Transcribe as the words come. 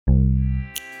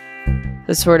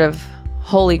the sort of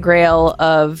holy grail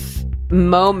of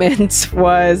moments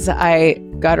was I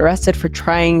got arrested for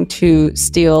trying to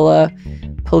steal a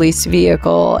police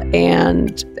vehicle,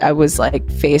 and I was like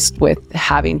faced with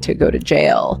having to go to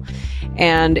jail.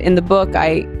 And in the book,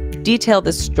 I detail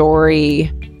the story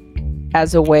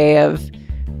as a way of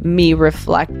me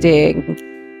reflecting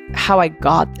how I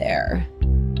got there.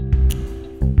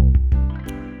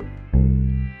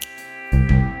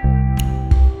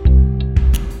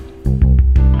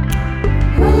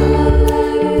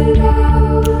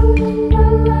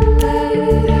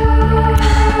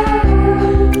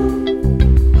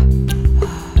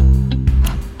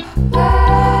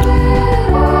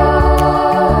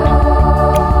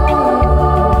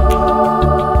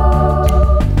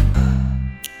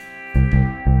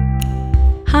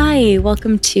 Hi,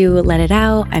 welcome to Let It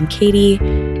Out. I'm Katie.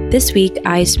 This week,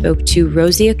 I spoke to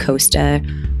Rosie Acosta.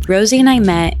 Rosie and I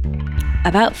met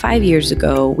about 5 years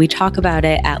ago. We talk about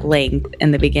it at length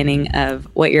in the beginning of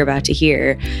what you're about to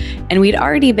hear. And we'd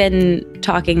already been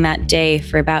talking that day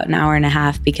for about an hour and a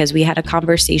half because we had a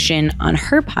conversation on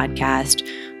her podcast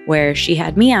where she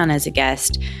had me on as a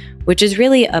guest, which is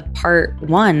really a part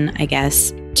one, I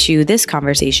guess, to this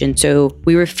conversation. So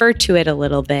we refer to it a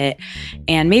little bit,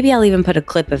 and maybe I'll even put a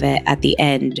clip of it at the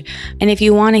end. And if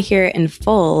you want to hear it in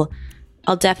full,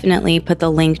 I'll definitely put the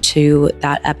link to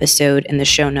that episode in the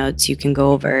show notes. You can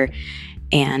go over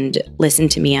and listen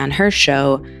to me on her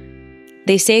show.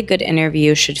 They say a good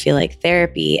interview should feel like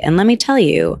therapy. And let me tell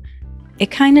you,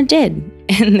 it kind of did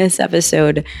in this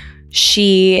episode.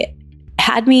 She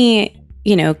had me,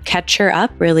 catch her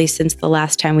up really since the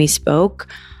last time we spoke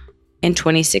in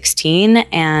 2016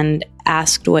 and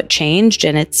asked what changed.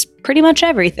 And it's pretty much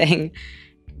everything.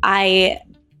 I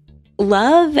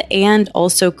love and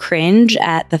also cringe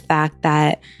at the fact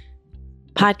that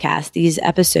podcasts, these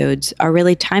episodes, are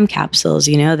really time capsules.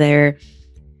 They're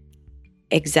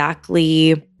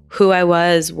exactly who I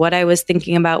was, what I was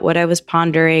thinking about, what I was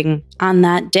pondering on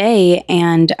that day.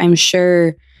 And I'm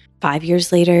sure 5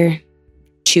 years later,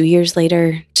 2 years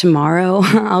later, tomorrow,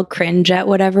 I'll cringe at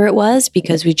whatever it was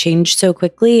because we changed so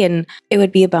quickly. And it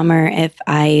would be a bummer if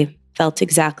I felt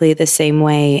exactly the same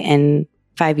way in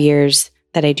 5 years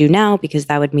that I do now, because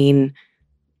that would mean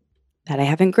that I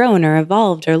haven't grown or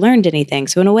evolved or learned anything.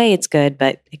 So in a way, it's good,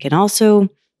 but it can also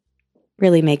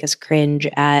really make us cringe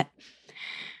at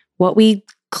what we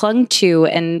clung to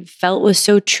and felt was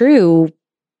so true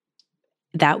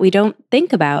that we don't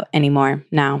think about anymore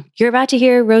now. You're about to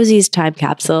hear Rosie's time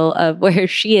capsule of where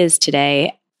she is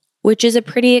today, which is a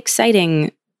pretty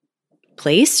exciting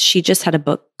place. She just had a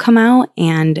book come out,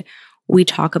 and we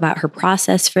talk about her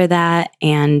process for that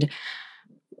and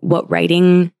what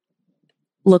writing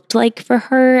looked like for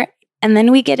her. And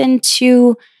then we get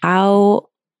into how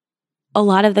a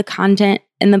lot of the content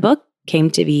in the book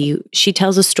came to be. She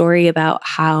tells a story about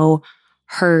how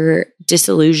her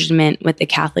disillusionment with the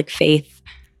Catholic faith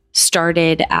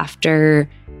started after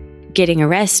getting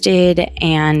arrested,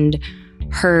 and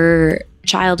her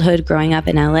childhood growing up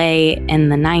in LA in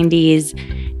the 90s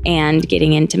and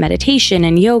getting into meditation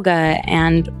and yoga.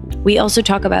 And we also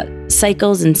talk about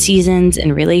cycles and seasons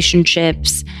and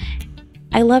relationships.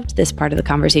 I loved this part of the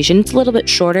conversation. It's a little bit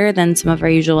shorter than some of our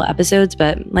usual episodes,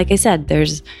 but like I said,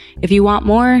 if you want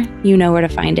more, you know where to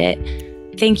find it.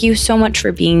 Thank you so much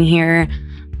for being here.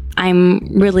 I'm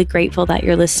really grateful that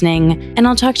you're listening, and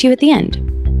I'll talk to you at the end.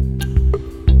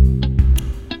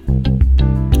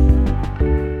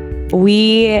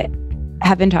 We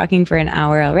have been talking for an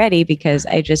hour already because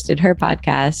I just did her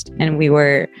podcast, and we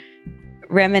were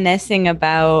reminiscing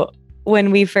about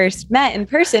when we first met in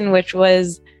person, which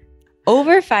was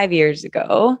over 5 years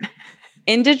ago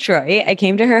in Detroit. I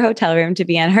came to her hotel room to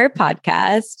be on her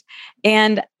podcast,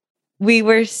 and we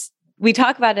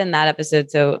talk about it in that episode,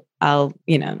 so I'll,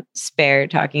 spare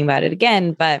talking about it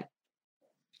again, but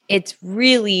it's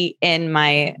really in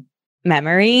my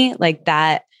memory, like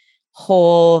that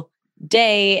whole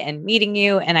day and meeting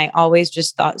you. And I always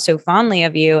just thought so fondly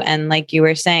of you. And like you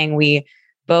were saying, we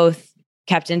both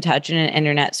kept in touch in an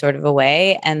internet sort of a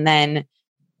way. And then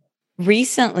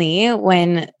recently,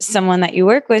 when someone that you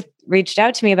work with reached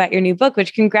out to me about your new book,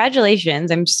 which congratulations,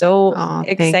 I'm so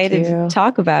excited to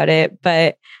talk about it.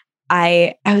 But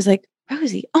I was like,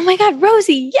 Rosie, oh my God,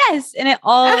 Rosie, yes. And it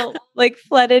all like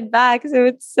flooded back. So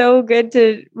it's so good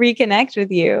to reconnect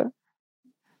with you.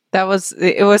 It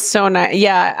was so nice.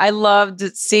 Yeah, I loved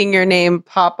seeing your name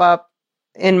pop up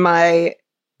in my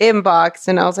inbox.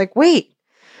 And I was like, wait,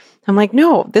 I'm like,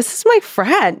 no, this is my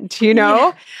friend,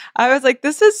 Yeah. I was like,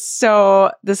 this is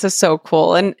so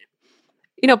cool. And,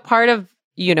 part of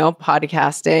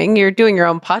podcasting. You're doing your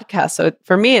own podcast. So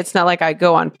for me, it's not like I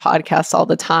go on podcasts all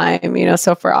the time,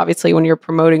 So for obviously when you're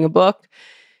promoting a book,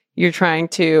 you're trying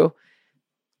to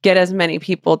get as many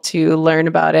people to learn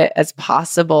about it as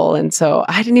possible. And so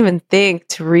I didn't even think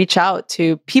to reach out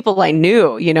to people I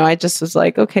knew, I just was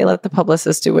like, okay, let the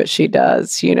publicist do what she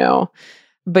does,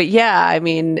 But yeah, I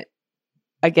mean,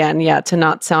 again, to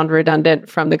not sound redundant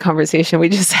from the conversation we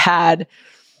just had,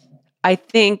 I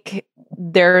think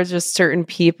there are just certain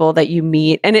people that you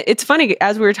meet. And it's funny,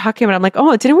 as we were talking about, I'm like,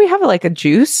 oh, didn't we have like a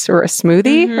juice or a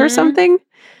smoothie or something?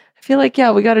 I feel like,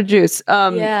 we got a juice.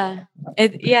 There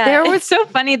was so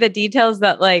funny, the details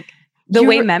that like the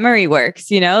way memory works,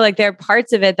 like there are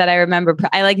parts of it that I remember.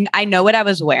 I know what I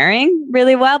was wearing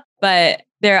really well, but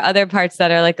there are other parts that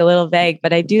are like a little vague,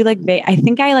 but I do like, I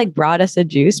think I like brought us a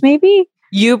juice maybe.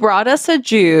 You brought us a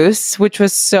juice, which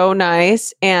was so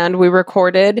nice. And we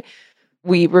recorded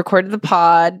the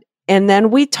pod, and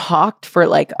then we talked for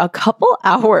like a couple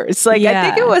hours. Like,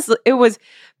 I think it was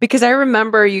because I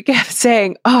remember you kept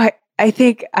saying, oh, I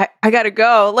think I gotta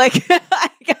go. Like,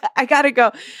 I gotta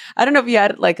go. I don't know if you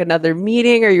had like another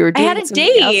meeting or you were doing I had a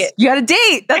date. Else. You had a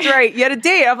date. That's right. You had a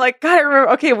date. I'm like, God, I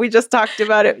remember. Okay, we just talked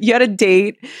about it. You had a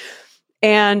date.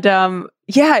 And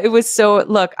it was so,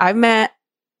 look, I met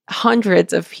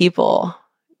hundreds of people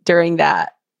during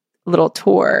that little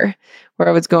tour where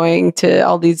I was going to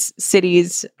all these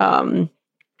cities. And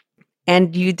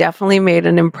you definitely made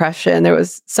an impression. There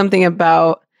was something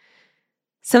about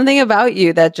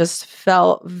you that just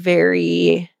felt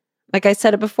very, like I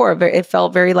said it before, it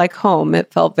felt very like home.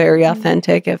 It felt very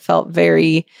authentic. It felt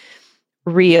very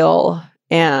real.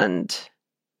 And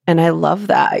I love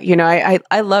that.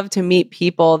 I love to meet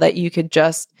people that you could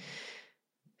just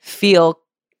feel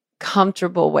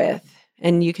comfortable with,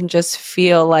 and you can just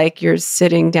feel like you're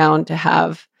sitting down to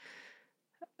have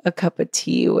a cup of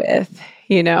tea with,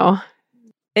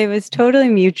 It was totally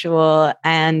mutual,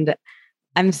 and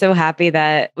I'm so happy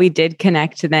that we did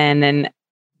connect then. And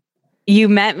you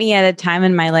met me at a time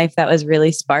in my life that was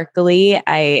really sparkly.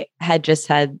 I had just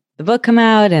had the book come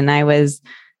out, and I was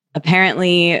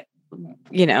apparently,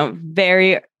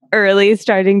 very early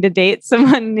starting to date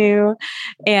someone new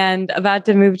and about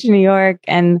to move to New York.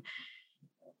 And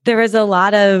there was a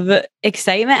lot of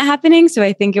excitement happening. So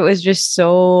I think it was just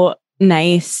so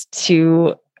nice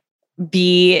to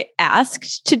be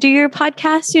asked to do your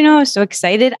podcast. I was so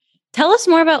excited. Tell us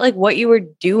more about like what you were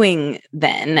doing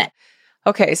then.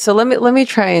 Okay, so let me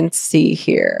try and see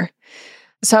here.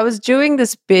 So I was doing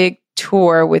this big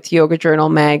tour with Yoga Journal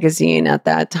magazine at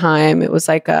that time. It was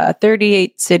like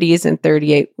 38 cities in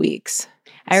 38 weeks.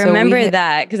 I remember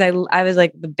that because I was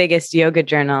like the biggest Yoga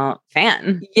Journal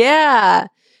fan. Yeah.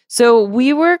 So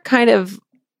we were kind of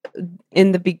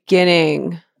in the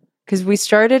beginning, because we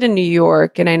started in New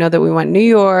York, and I know that we went New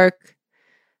York,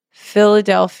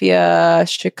 Philadelphia,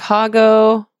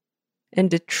 Chicago, and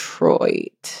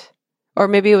Detroit. Or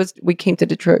maybe we came to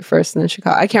Detroit first and then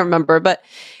Chicago. I can't remember, but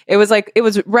it was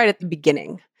right at the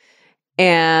beginning.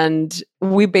 And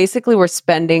we basically were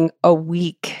spending a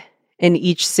week in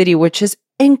each city, which is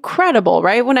incredible,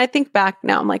 right? When I think back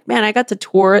now, I'm like, man, I got to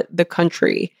tour the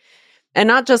country. And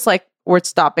not just like we're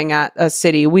stopping at a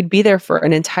city. We'd be there for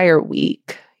an entire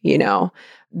week,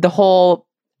 The whole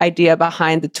idea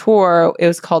behind the tour, it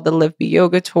was called the Live Be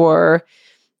Yoga Tour.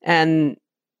 And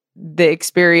the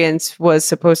experience was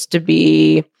supposed to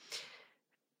be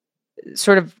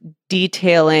sort of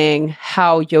detailing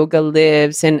how yoga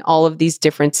lives in all of these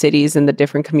different cities and the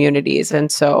different communities. And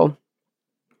so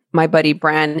my buddy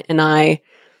Bran and I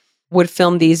would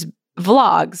film these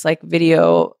vlogs, like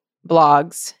video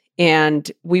blogs, and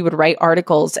we would write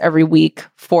articles every week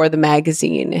for the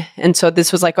magazine. And so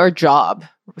this was like our job.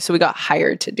 So we got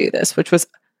hired to do this, which was,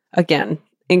 again,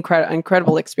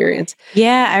 incredible experience.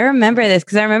 Yeah, I remember this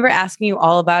because I remember asking you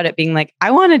all about it, being like,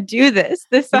 I want to do this.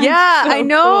 This sounds so I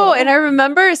know. Cool. And I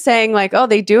remember saying like, oh,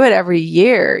 they do it every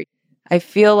year. I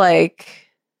feel like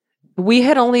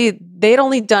they'd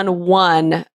only done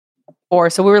one, or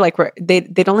so we were like,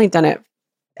 they'd only done it.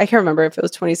 I can't remember if it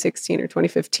was 2016 or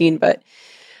 2015, but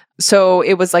so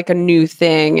it was like a new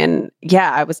thing. And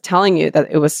yeah, I was telling you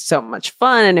that it was so much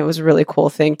fun and it was a really cool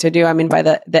thing to do. I mean, by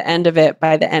the end of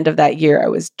that year, I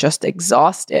was just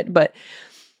exhausted. But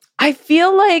I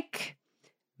feel like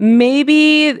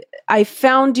maybe I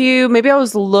found you, maybe I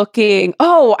was looking.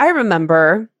 Oh, I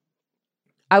remember.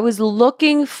 I was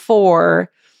looking for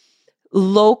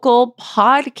local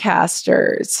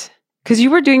podcasters because you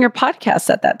were doing your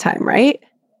podcast at that time, right?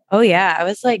 Oh, yeah. I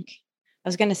was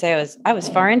going to say I was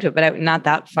far into it, but not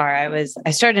that far.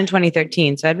 I started in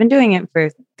 2013. So I'd been doing it for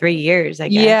 3 years, I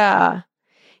guess.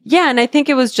 Yeah. And I think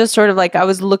it was just sort of like I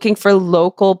was looking for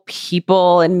local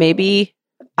people, and maybe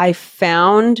I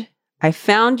found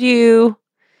you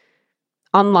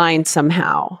online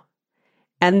somehow.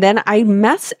 And then I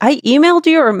emailed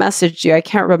you or messaged you. I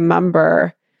can't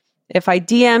remember if I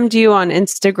DM'd you on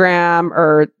Instagram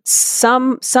or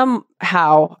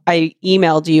somehow I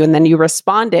emailed you, and then you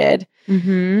responded.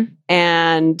 Mm-hmm.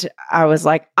 And I was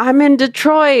like, I'm in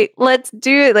Detroit. Let's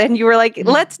do it. And you were like,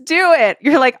 let's do it.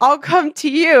 You're like, I'll come to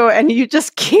you. And you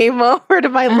just came over to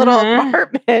my little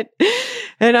apartment.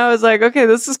 And I was like, okay,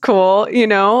 this is cool,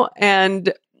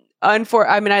 And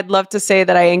I'd love to say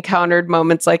that I encountered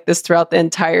moments like this throughout the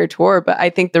entire tour, but I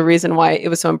think the reason why it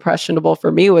was so impressionable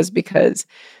for me was because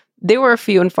they were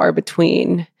few and far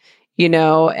between,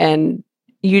 and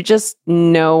you just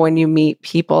know when you meet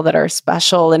people that are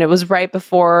special. And it was right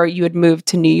before you had moved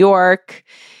to New York.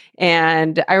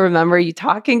 And I remember you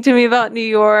talking to me about New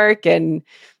York and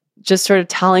just sort of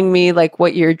telling me like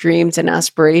what your dreams and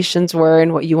aspirations were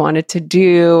and what you wanted to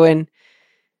do. And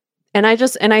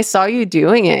I saw you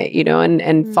doing it,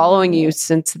 and following you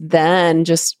since then,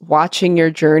 just watching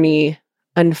your journey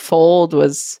unfold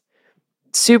was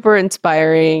super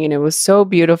inspiring, and it was so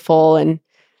beautiful. And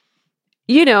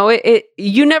you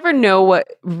never know what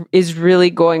is really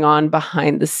going on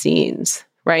behind the scenes,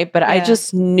 right? But I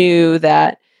just knew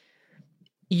that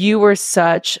you were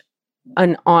such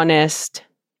an honest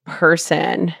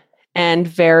person and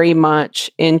very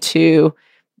much into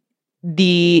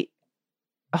the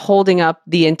holding up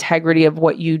the integrity of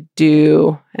what you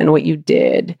do and what you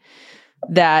did,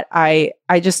 that I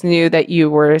just knew that you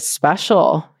were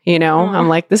special. I'm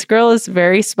like, this girl is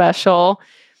very special.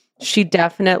 She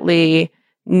definitely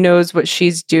knows what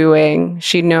she's doing.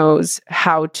 She knows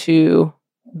how to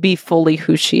be fully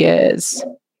who she is.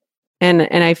 And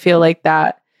I feel like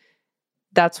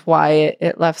that's why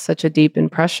it left such a deep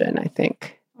impression, I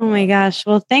think. Oh my gosh.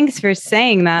 Well, thanks for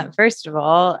saying that, first of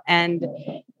all. And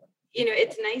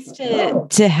it's nice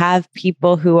to have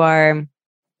people who are,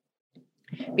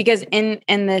 because in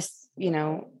this,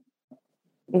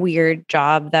 weird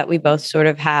job that we both sort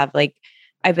of have, like,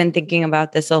 I've been thinking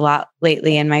about this a lot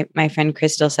lately. And my friend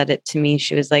Crystal said it to me.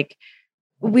 She was like,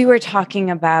 we were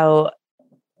talking about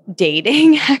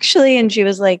dating actually. And she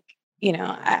was like,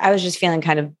 I was just feeling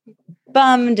kind of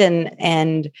bummed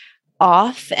and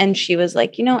off. And she was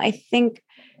like, I think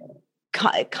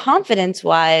confidence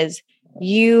wise,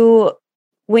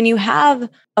 when you have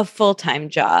a full-time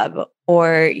job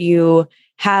or you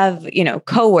have,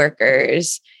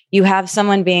 coworkers, you have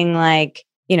someone being like,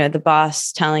 the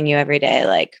boss telling you every day,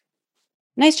 like,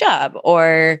 nice job,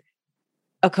 or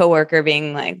a coworker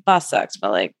being like, boss sucks,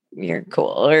 but like, you're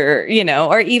cool, or,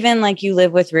 or even like you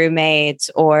live with roommates,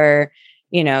 or,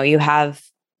 you have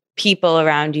people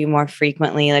around you more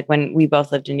frequently. Like when we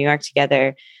both lived in New York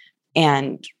together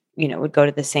and, would go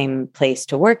to the same place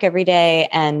to work every day.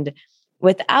 And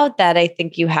without that, I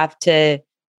think you have to,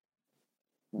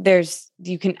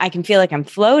 I can feel like I'm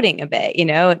floating a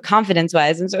bit, confidence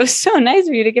wise. And so it was so nice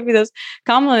of you to give me those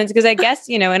compliments, because I guess,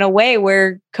 in a way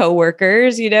we're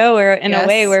coworkers, or in a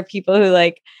way we're people who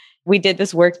like, we did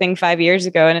this work thing 5 years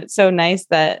ago. And it's so nice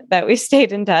that we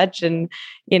stayed in touch, and,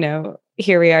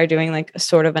 here we are doing like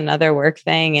sort of another work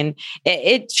thing. And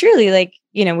it truly, like,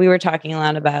 we were talking a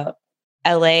lot about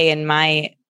LA and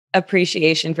my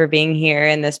appreciation for being here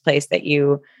in this place that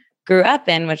you grew up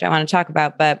in, which I want to talk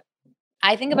about. But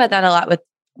I think about that a lot with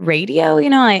radio.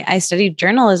 I studied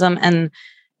journalism, and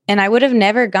I would have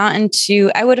never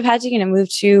I would have had to, move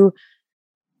to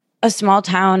a small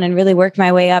town and really work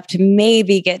my way up to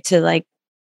maybe get to like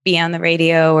be on the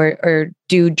radio or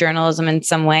do journalism in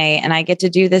some way. And I get to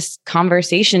do this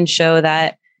conversation show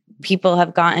that people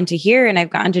have gotten to hear, and I've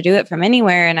gotten to do it from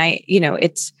anywhere. And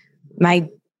it's my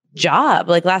job.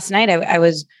 Like last night I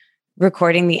was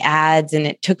recording the ads, and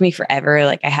it took me forever.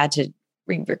 Like I had to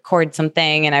record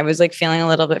something, and I was like feeling a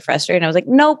little bit frustrated. And I was like,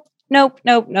 nope.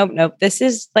 This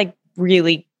is like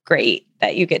really great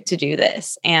that you get to do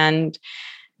this. And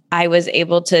I was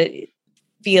able to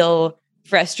feel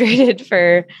frustrated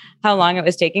for how long it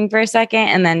was taking for a second,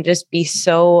 and then just be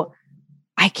so,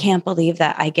 I can't believe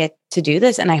that I get to do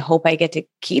this, and I hope I get to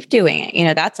keep doing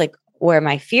it. That's like where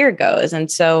my fear goes. And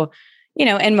so,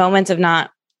 in moments of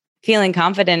not feeling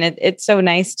confident, it's so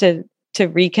nice to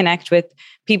reconnect with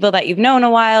people that you've known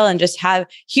a while, and just have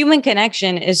human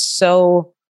connection is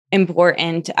so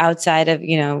important outside of,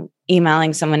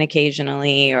 emailing someone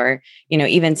occasionally, or,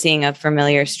 even seeing a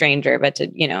familiar stranger, but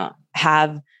to,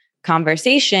 have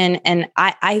conversation. And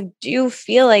I do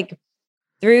feel like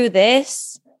through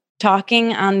this,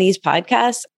 talking on these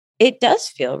podcasts, it does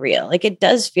feel real. Like it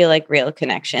does feel like real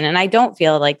connection. And I don't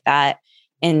feel like that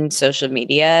in social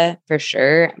media for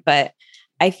sure. But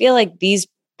I feel like these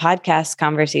podcast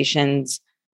conversations,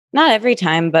 not every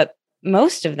time, but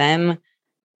most of them,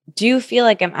 do feel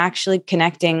like I'm actually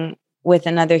connecting with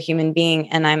another human being,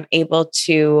 and I'm able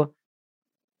to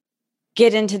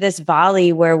get into this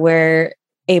volley where we're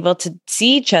able to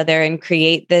see each other and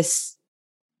create this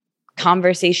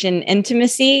conversation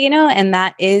intimacy, and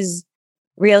that is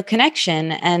real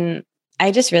connection. And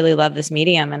I just really love this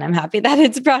medium, and I'm happy that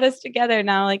it's brought us together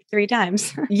now like 3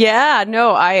 times. Yeah,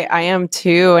 no, I am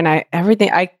too. And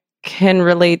I can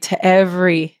relate to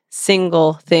every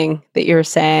single thing that you're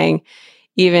saying,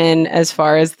 even as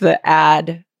far as the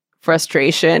ad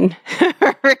frustration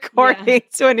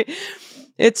recordings. When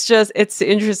it's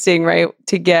interesting, right?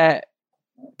 To get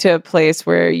to a place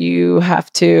where you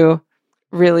have to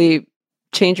really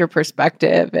change your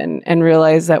perspective and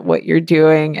realize that what you're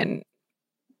doing. And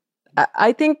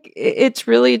I think it's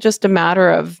really just a matter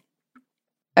of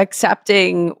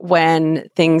accepting when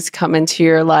things come into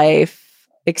your life,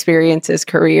 experiences,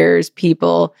 careers,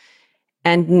 people,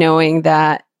 and knowing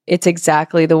that it's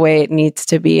exactly the way it needs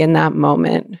to be in that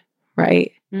moment,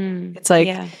 right? It's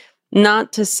like,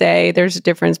 not to say there's a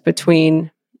difference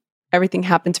between everything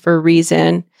happens for a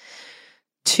reason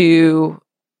to,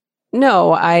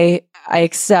 no, I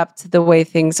accept the way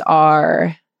things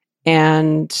are,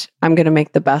 and I'm going to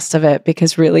make the best of it,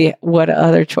 because really, what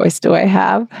other choice do I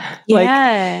have?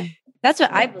 Yeah, that's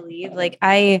what I believe. Like,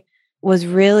 I was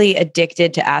really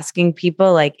addicted to asking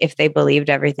people like if they believed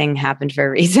everything happened for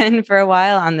a reason for a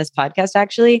while on this podcast,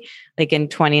 actually, like in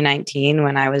 2019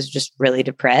 when I was just really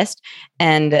depressed.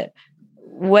 And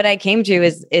what I came to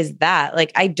is that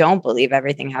like, I don't believe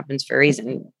everything happens for a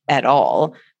reason at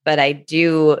all, but I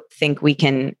do think we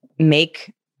can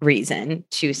make reason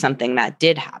to something that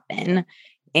did happen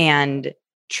and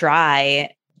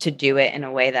try to do it in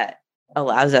a way that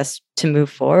allows us to move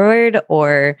forward,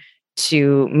 or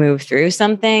to move through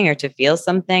something, or to feel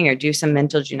something, or do some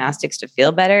mental gymnastics to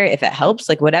feel better. If it helps,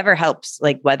 like whatever helps,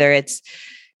 like whether it's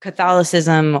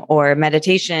Catholicism or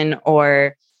meditation,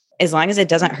 or as long as it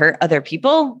doesn't hurt other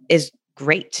people, is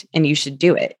great, and you should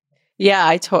do it. Yeah,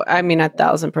 I mean,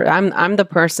 1,000%. I'm the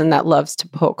person that loves to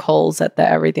poke holes at the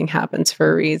everything happens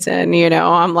for a reason.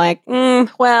 I'm like,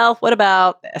 well, what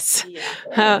about this?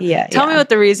 Tell me what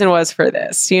the reason was for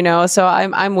this. So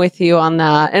I'm with you on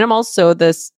that, and I'm also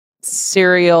this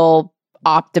serial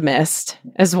optimist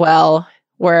as well,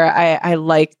 where I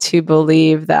like to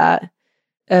believe that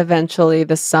eventually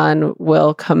the sun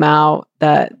will come out,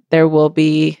 that there will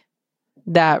be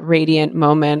that radiant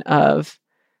moment of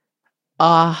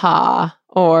aha,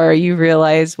 or you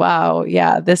realize, wow,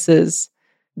 yeah, this is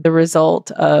the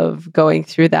result of going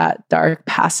through that dark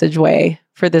passageway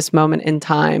for this moment in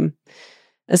time.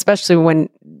 Especially when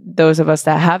those of us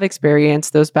that have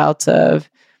experienced those bouts of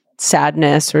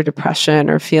sadness or depression,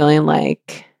 or feeling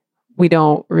like we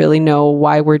don't really know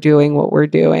why we're doing what we're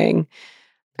doing.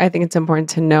 I think it's important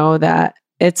to know that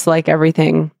it's like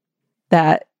everything,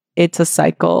 that it's a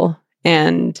cycle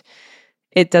and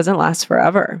it doesn't last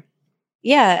forever.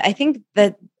 Yeah, I think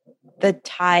that the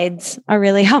tides are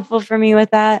really helpful for me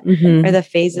with that, or the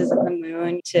phases of the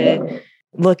moon, to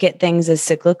look at things as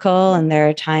cyclical. And there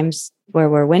are times where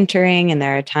we're wintering, and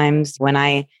there are times when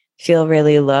I feel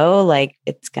really low, like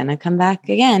it's going to come back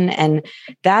again. And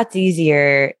that's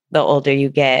easier the older you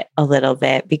get a little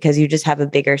bit, because you just have a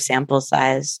bigger sample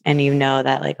size, and you know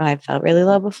that like, oh, I felt really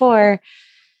low before.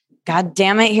 God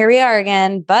damn it, here we are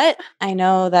again. But I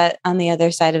know that on the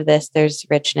other side of this, there's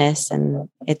richness, and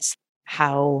it's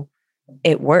how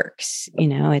it works.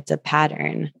 It's a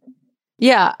pattern.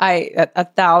 Yeah,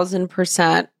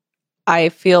 1,000%. I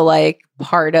feel like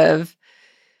part of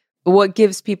what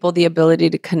gives people the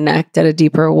ability to connect at a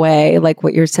deeper way, like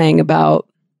what you're saying about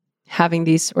having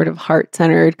these sort of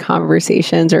heart-centered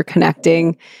conversations, or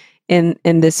connecting in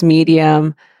this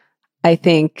medium, I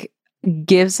think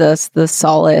gives us the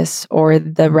solace or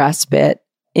the respite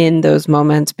in those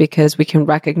moments, because we can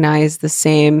recognize the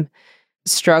same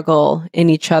struggle in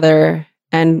each other.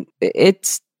 And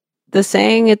it's the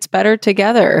saying, it's better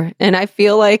together. And I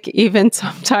feel like even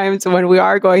sometimes when we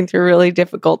are going through a really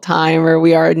difficult time, or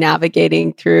we are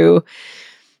navigating through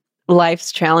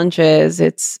life's challenges,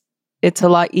 it's a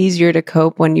lot easier to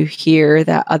cope when you hear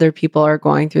that other people are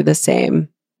going through the same,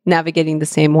 navigating the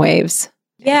same waves.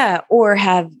 Yeah. Or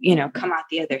have, come out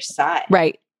the other side.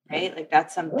 Right. Like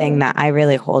that's something that I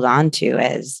really hold on to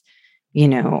as,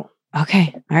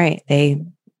 okay, all right, they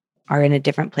are in a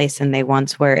different place than they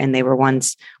once were, and they were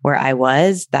once where I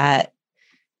was. That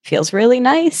feels really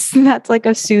nice. That's like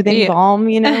a soothing balm,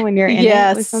 when you're in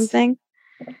it with something.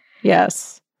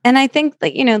 Yes. And I think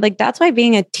that, like that's why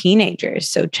being a teenager is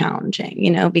so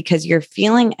challenging, because you're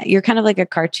kind of like a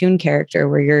cartoon character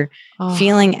where you're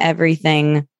feeling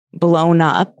everything blown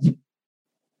up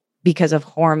because of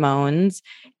hormones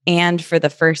and for the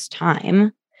first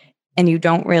time. And you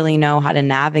don't really know how to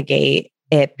navigate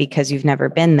it because you've never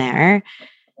been there.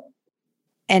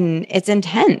 And it's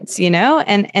intense,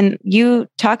 and you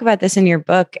talk about this in your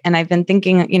book. And I've been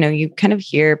thinking, you kind of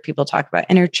hear people talk about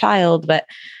inner child, but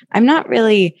I'm not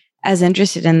really as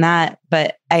interested in that.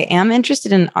 But I am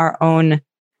interested in our own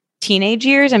teenage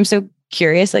years. I'm so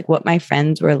curious, like what my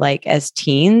friends were like as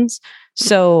teens.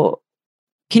 So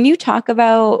can you talk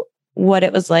about what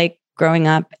it was like growing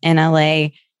up in LA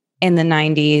in the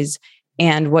 90s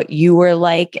and what you were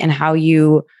like and how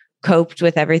you coped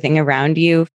with everything around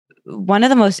you? One of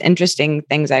the most interesting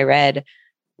things I read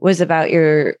was about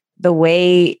the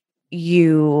way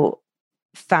you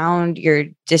found your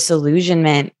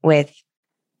disillusionment with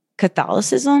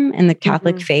Catholicism and the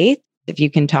Catholic faith. If you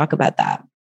can talk about that.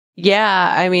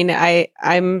 Yeah. I mean,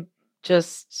 I'm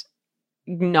just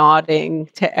nodding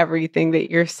to everything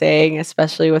that you're saying,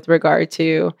 especially with regard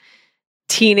to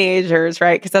teenagers,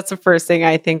 right? Because that's the first thing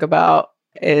I think about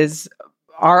is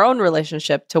our own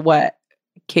relationship to what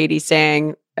Katie's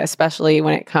saying, especially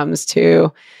when it comes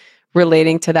to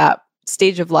relating to that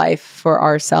stage of life for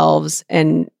ourselves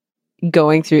and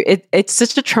going through it. It's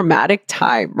such a traumatic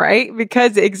time, right?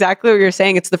 Because exactly what you're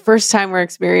saying, it's the first time we're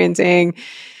experiencing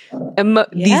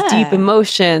these deep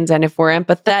emotions. And if we're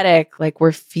empathetic, like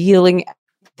we're feeling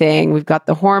thing, we've got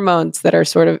the hormones that are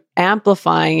sort of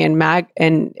amplifying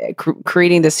and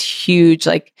creating this huge,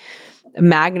 like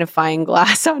magnifying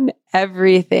glass on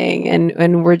everything.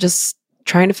 And we're just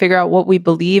trying to figure out what we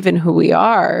believe and who we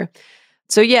are.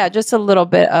 So yeah, just a little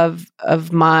bit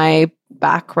of my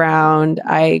background.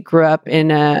 I grew up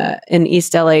in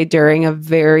East LA during a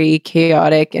very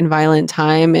chaotic and violent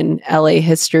time in LA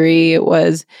history. It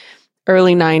was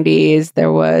early 90s.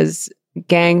 There was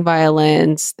gang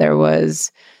violence. There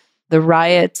was the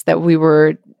riots that we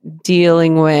were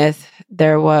dealing with.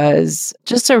 There was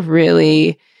just a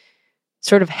really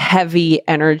sort of heavy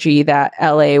energy that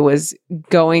LA was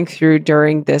going through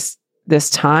during this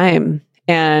time.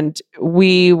 And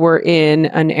we were in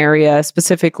an area,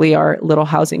 specifically our little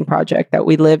housing project that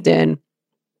we lived in,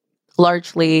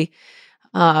 largely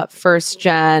first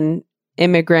gen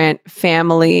immigrant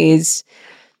families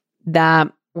that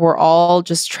were all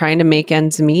just trying to make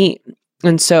ends meet.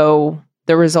 And so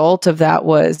the result of that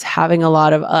was having a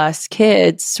lot of us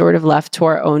kids sort of left to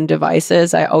our own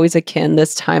devices. I always akin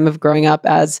this time of growing up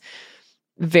as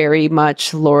very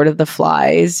much Lord of the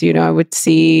Flies. I would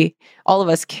see all of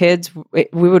us kids,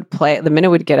 we would play the minute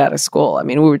we'd get out of school. I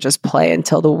mean, we would just play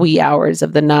until the wee hours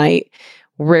of the night.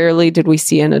 Rarely did we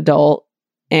see an adult.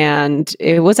 And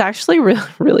it was actually really,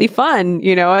 really fun.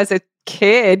 As a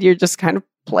kid, you're just kind of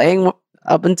playing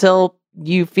up until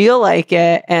you feel like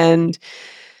it. And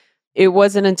it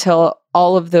wasn't until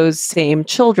all of those same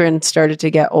children started to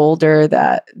get older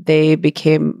that they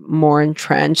became more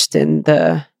entrenched in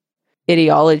the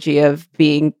ideology of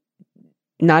being,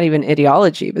 not even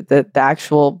ideology, but the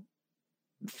actual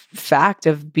fact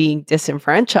of being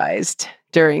disenfranchised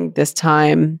during this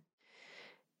time.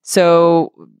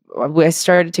 So I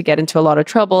started to get into a lot of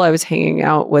trouble. I was hanging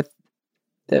out with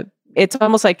it's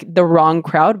almost like the wrong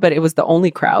crowd, but it was the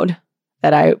only crowd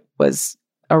that I was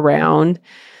around.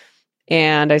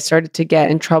 And I started to get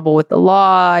in trouble with the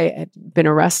law. I had been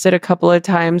arrested a couple of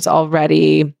times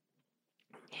already.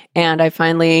 And I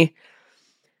finally,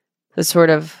 the sort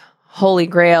of holy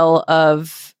grail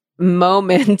of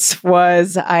moments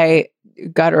was I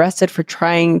got arrested for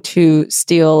trying to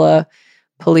steal a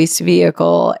police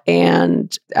vehicle.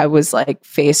 And I was like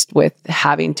faced with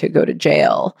having to go to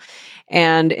jail.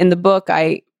 And in the book,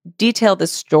 I detail the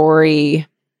story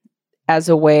as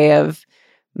a way of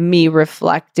me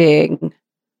reflecting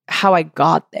how I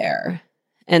got there.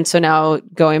 And so now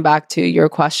going back to your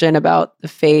question about the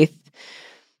faith,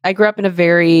 I grew up in a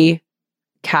very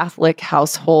Catholic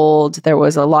household. There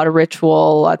was a lot of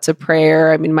ritual, lots of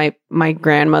prayer. I mean, my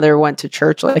grandmother went to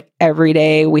church like every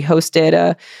day. We hosted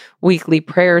a weekly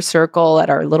prayer circle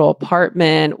at our little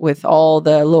apartment with all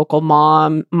the local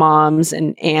moms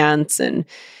and aunts, and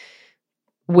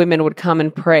women would come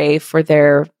and pray for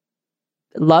their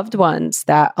loved ones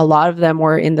that a lot of them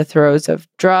were in the throes of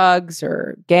drugs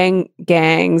or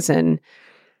gangs. And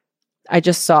I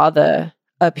just saw the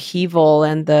upheaval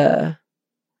and the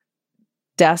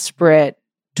desperate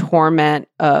torment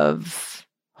of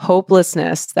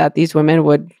hopelessness that these women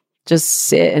would just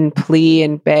sit and plead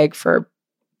and beg for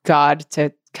God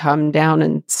to come down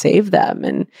and save them.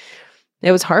 And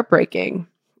it was heartbreaking.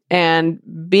 And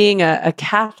being a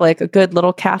Catholic, a good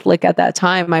little Catholic at that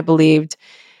time, I believed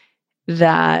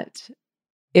that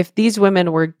if these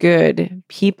women were good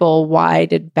people, why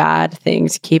did bad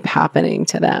things keep happening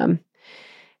to them?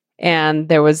 And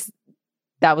that was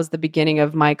the beginning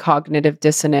of my cognitive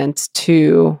dissonance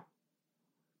to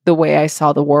the way I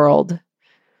saw the world.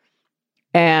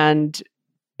 And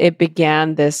it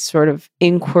began this sort of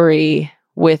inquiry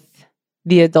with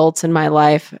the adults in my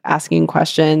life, asking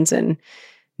questions and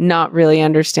not really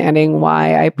understanding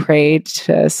why I prayed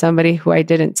to somebody who I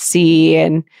didn't see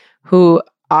and who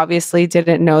obviously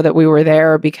didn't know that we were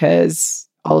there, because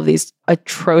all of these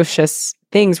atrocious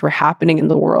things were happening in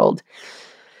the world.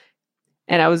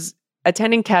 And I was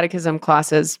attending catechism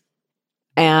classes,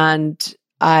 and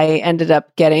I ended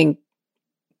up getting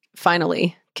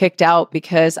finally kicked out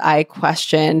because I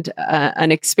questioned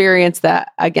an experience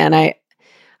that, again,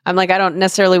 I'm like, I don't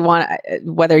necessarily want,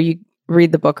 whether you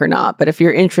read the book or not, but if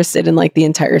you're interested in like the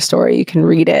entire story, you can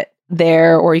read it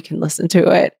there or you can listen to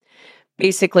it.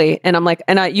 Basically, and I'm like,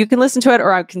 you can listen to it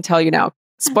or I can tell you now.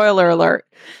 Spoiler alert.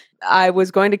 I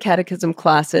was going to catechism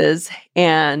classes,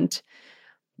 and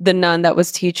the nun that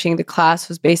was teaching the class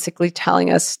was basically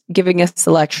giving us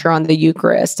a lecture on the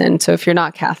Eucharist. And so if you're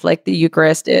not Catholic, the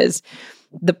Eucharist is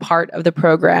the part of the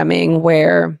programming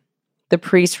where the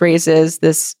priest raises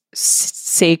this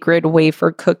sacred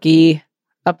wafer cookie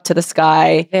up to the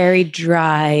sky. Very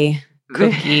dry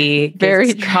cookie.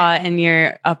 Very caught in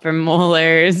your upper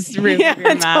molars. Roof of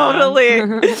your mouth.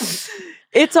 Totally.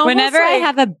 It's almost whenever I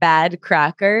have a bad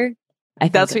cracker,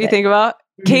 that's what you think about.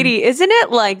 Katie, doesn't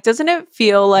it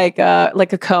feel like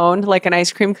a cone, like an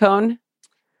ice cream cone?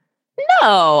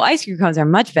 No, ice cream cones are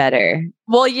much better.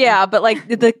 Well, yeah, but like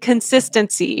the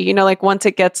consistency, like once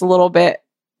it gets a little bit.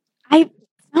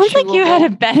 Sounds like you had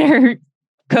a better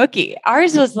cookie.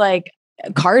 Ours was like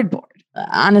cardboard.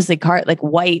 Honestly, like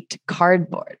white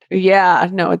cardboard. Yeah,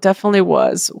 no, it definitely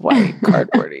was white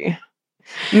cardboardy.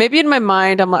 Maybe in my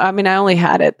mind, I only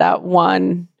had it that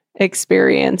one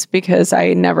experience because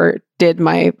I never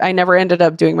ended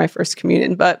up doing my first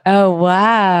communion. But oh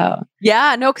wow,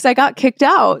 yeah, no, because I got kicked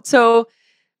out. So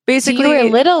basically, you were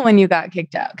little when you got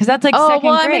kicked out, because that's like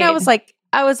second grade. I was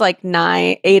like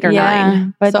 8 or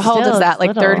 9. But so how old is that?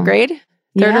 Like little. Third grade,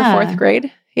 third or fourth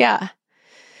grade? Yeah.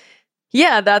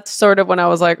 Yeah, that's sort of when I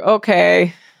was like,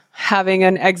 okay, having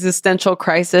an existential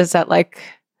crisis at like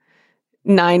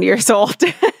 9 years old,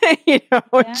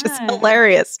 which is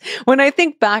hilarious. When I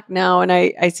think back now and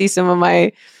I see some of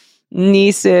my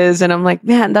nieces and I'm like,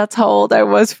 man, that's how old I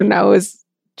was when I was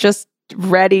just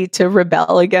ready to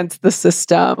rebel against the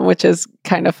system, which is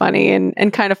kind of funny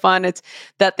and kind of fun. It's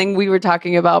that thing we were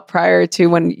talking about prior to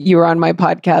when you were on my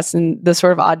podcast, and the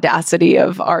sort of audacity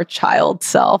of our child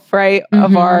self, right? Mm-hmm.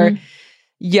 Of our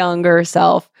younger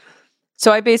self.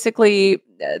 So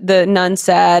the nun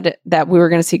said that we were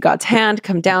going to see God's hand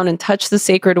come down and touch the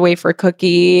sacred wafer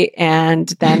cookie. And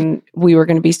then we were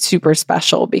going to be super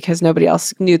special because nobody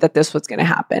else knew that this was going to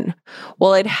happen.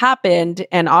 Well, it happened.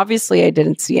 And obviously I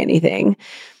didn't see anything.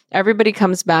 Everybody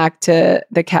comes back to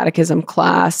the catechism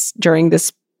class during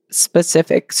this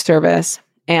specific service.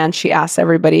 And she asks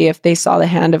everybody if they saw the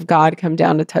hand of God come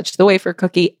down to touch the wafer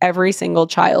cookie. Every single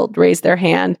child raised their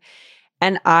hand.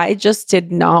 And I just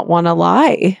did not want to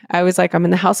lie. I was like, I'm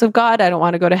in the house of God. I don't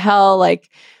want to go to hell.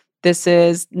 Like, this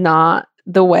is not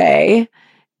the way.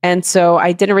 And so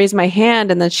I didn't raise my hand.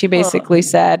 And then she basically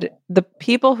said, the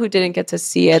people who didn't get to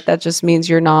see it, that just means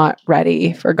you're not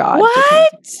ready for God.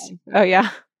 What? Oh,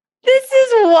 yeah. This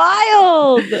is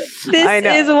wild. This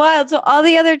is wild. So all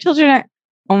the other children are,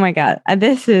 oh my God,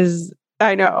 this is,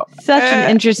 I know, such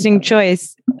an interesting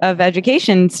choice of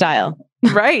education style.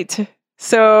 Right.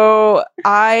 So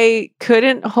I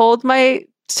couldn't hold my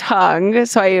tongue.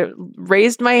 So I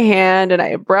raised my hand and I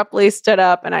abruptly stood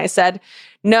up and I said,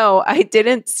 no, I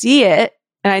didn't see it.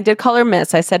 And I did call her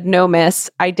miss. I said, no, miss,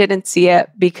 I didn't see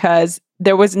it because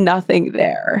there was nothing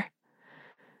there.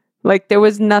 Like, there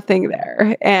was nothing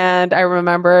there. And I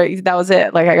remember that was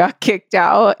it. Like, I got kicked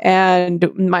out,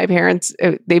 and my parents,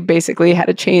 they basically had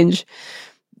to change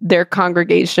their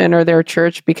congregation or their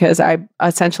church because I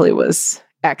essentially was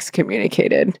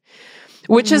excommunicated,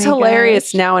 which is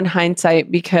hilarious now in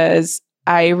hindsight, because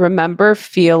I remember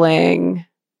feeling,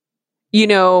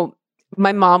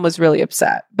 my mom was really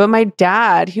upset, but my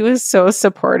dad, he was so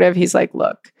supportive. He's like,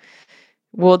 look,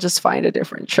 we'll just find a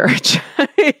different church,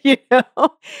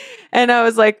 And I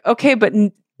was like, okay, but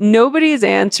nobody's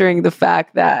answering the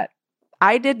fact that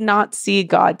I did not see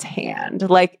God's hand.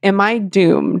 Like, am I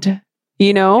doomed?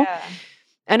 Yeah.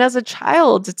 And as a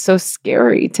child, it's so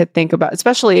scary to think about,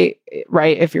 especially,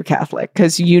 right, if you're Catholic,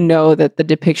 because you know that the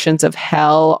depictions of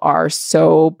hell are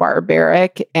so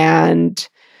barbaric and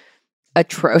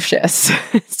atrocious.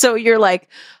 So you're like,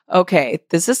 okay,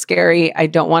 this is scary. I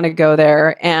don't want to go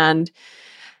there. And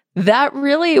that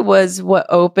really was what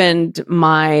opened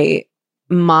my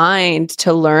mind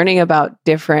to learning about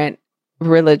different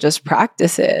religious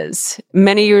practices.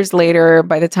 Many years later,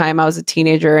 by the time I was a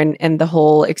teenager and the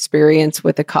whole experience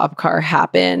with the cop car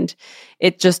happened,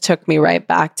 it just took me right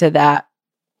back to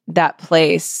that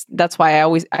place. That's why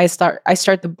I start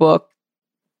the book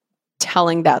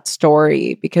telling that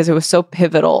story, because it was so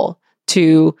pivotal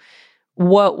to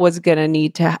what was going to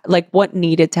need to, like, what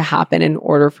needed to happen in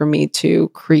order for me to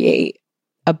create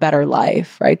a better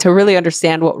life, right? To really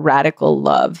understand what radical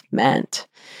love meant.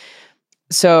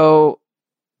 So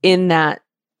in that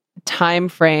time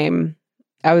frame,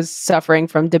 I was suffering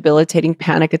from debilitating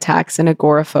panic attacks and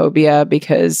agoraphobia,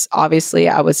 because obviously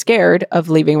I was scared of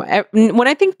leaving. When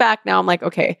I think back now, I'm like,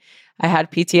 okay, I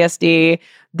had PTSD.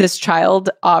 This child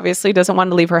obviously doesn't want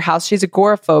to leave her house. She's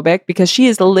agoraphobic because she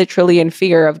is literally in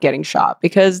fear of getting shot,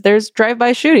 because there's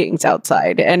drive-by shootings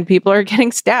outside and people are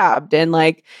getting stabbed. And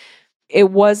like,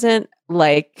 it wasn't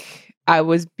like I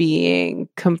was being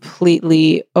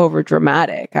completely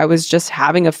overdramatic. I was just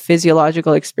having a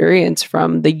physiological experience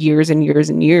from the years and years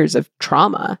and years of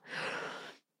trauma.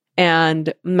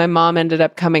 And my mom ended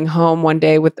up coming home one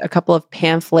day with a couple of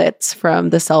pamphlets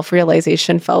from the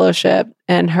Self-Realization Fellowship.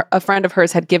 And a friend of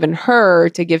hers had given her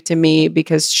to give to me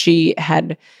because she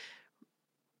had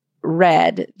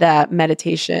read that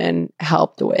meditation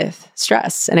helped with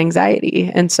stress and anxiety.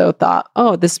 And so thought,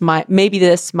 oh, maybe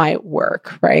this might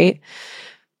work, right?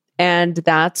 And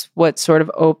that's what sort of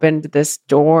opened this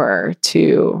door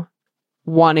to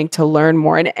wanting to learn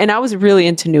more. And I was really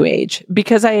into New Age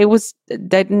because I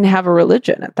didn't have a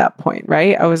religion at that point,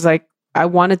 right? I was like, I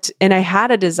wanted to, and I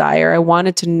had a desire. I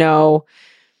wanted to know,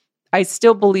 I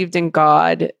still believed in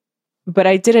God, but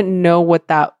I didn't know what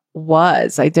that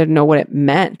was. I didn't know what it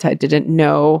meant. I didn't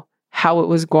know how it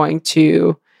was going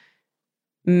to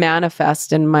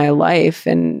manifest in my life.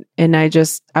 And I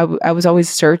was always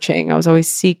searching. I was always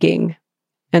seeking.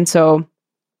 And so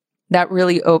that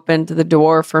really opened the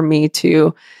door for me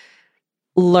to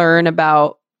learn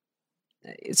about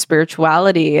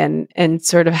spirituality and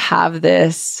sort of have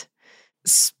this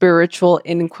spiritual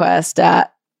inquest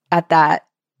at that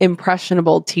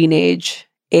impressionable teenage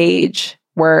age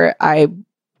where I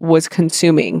was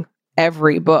consuming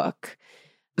every book.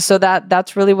 So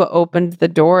that's really what opened the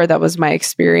door. That was my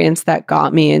experience that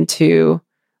got me into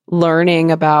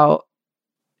learning about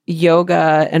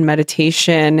yoga and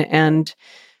meditation and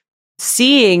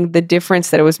seeing the difference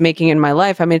that it was making in my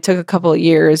life. I mean, it took a couple of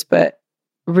years, but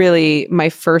really my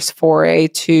first foray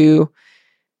to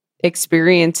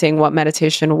experiencing what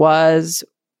meditation was,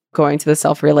 going to the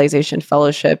Self-Realization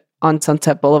Fellowship on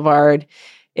Sunset Boulevard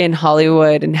in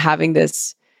Hollywood and having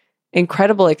this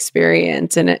incredible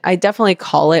experience. And I definitely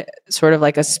call it sort of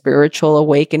like a spiritual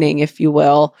awakening, if you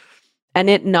will. And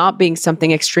it not being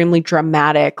something extremely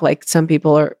dramatic, like some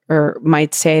people or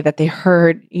might say that they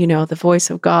heard, the voice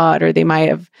of God, or they might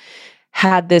have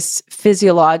had this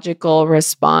physiological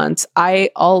response.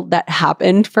 All that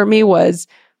happened for me was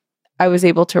I was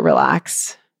able to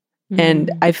relax,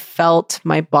 and I felt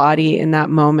my body in that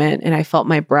moment, and I felt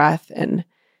my breath, and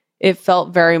it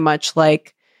felt very much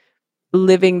like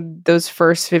living those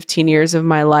first 15 years of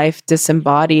my life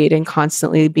disembodied and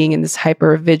constantly being in this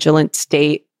hyper-vigilant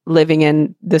state, living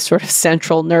in this sort of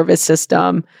central nervous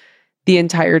system the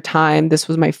entire time. This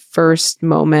was my first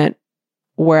moment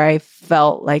where I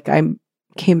felt like I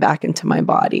came back into my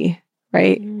body,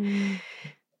 right? And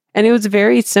it was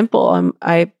very simple.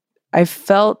 I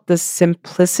felt the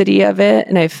simplicity of it,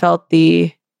 and I felt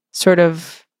the sort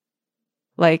of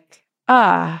like,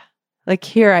 like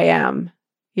here I am,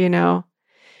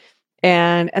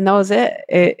 and that was it.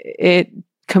 It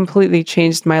completely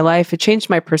changed my life. It changed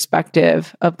my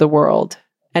perspective of the world.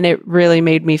 And it really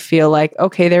made me feel like,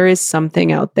 okay, there is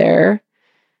something out there.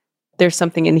 There's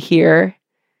something in here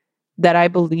that I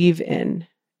believe in.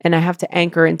 And I have to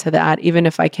anchor into that, even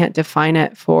if I can't define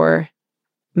it for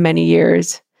many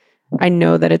years. I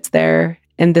know that it's there.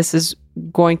 And this is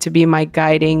going to be my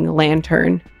guiding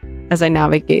lantern as I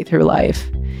navigate through life.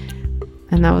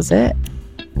 And that was it.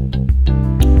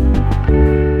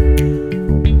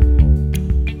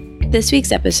 This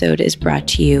week's episode is brought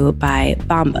to you by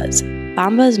Bombas.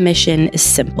 Bombas' mission is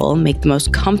simple: make the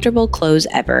most comfortable clothes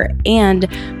ever and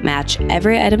match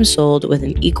every item sold with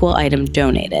an equal item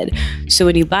donated. So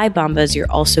when you buy Bombas,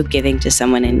 you're also giving to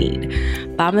someone in need.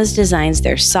 Bombas designs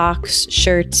their socks,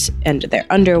 shirts, and their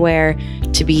underwear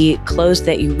to be clothes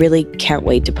that you really can't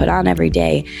wait to put on every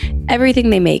day.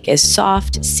 Everything they make is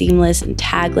soft, seamless, and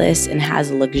tagless, and has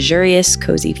a luxurious,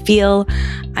 cozy feel.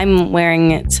 I'm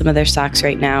wearing some of their socks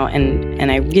right now,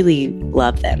 and I really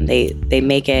love them. They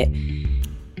make it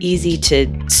easy to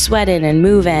sweat in and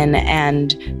move in,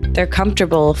 and they're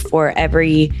comfortable for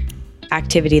every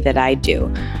activity that I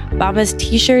do. Bombas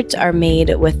t-shirts are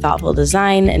made with thoughtful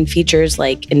design and features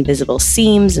like invisible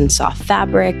seams and soft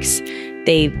fabrics.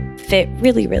 They fit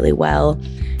really, really well.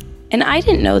 And I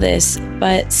didn't know this,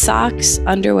 but socks,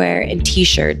 underwear, and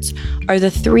t-shirts are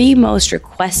the 3 most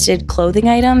requested clothing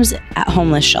items at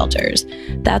homeless shelters.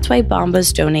 That's why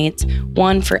Bombas donates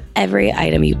 1 for every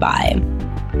item you buy.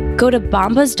 Go to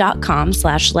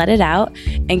bombas.com/letitout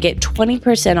and get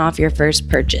 20% off your first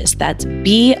purchase. That's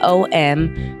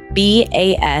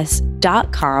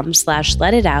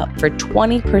BOMBAS.com/letitout for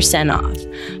 20% off.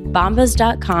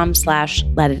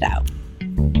 Bombas.com/letitout.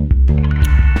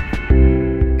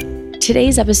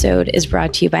 Today's episode is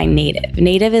brought to you by Native.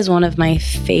 Native is one of my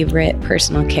favorite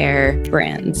personal care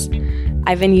brands.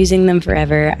 I've been using them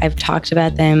forever. I've talked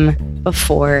about them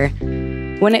before.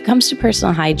 When it comes to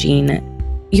personal hygiene,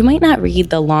 you might not read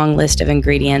the long list of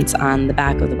ingredients on the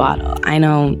back of the bottle. I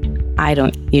know I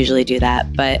don't usually do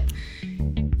that, but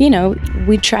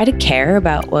we try to care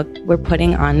about what we're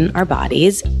putting on our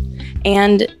bodies.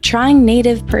 And trying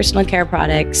Native personal care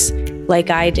products like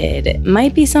I did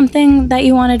might be something that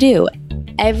you want to do.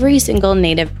 Every single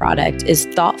Native product is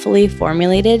thoughtfully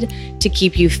formulated to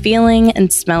keep you feeling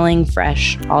and smelling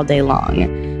fresh all day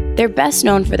long. They're best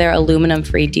known for their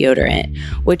aluminum-free deodorant,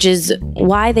 which is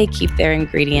why they keep their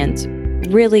ingredients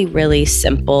really, really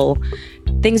simple.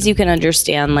 Things you can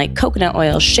understand like coconut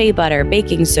oil, shea butter,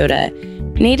 baking soda.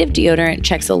 Native deodorant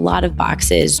checks a lot of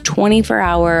boxes: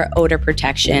 24-hour odor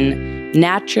protection,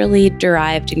 naturally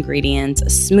derived ingredients, a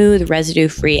smooth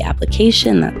residue-free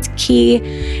application, that's key,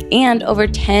 and over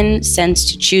 10 scents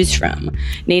to choose from.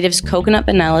 Native's coconut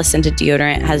vanilla scented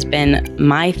deodorant has been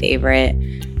my favorite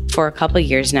for a couple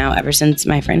years now, ever since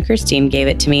my friend Christine gave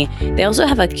it to me. They also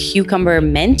have a cucumber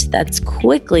mint that's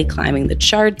quickly climbing the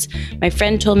charts. My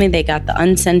friend told me they got the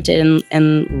unscented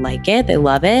and like it. They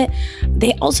love it.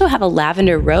 They also have a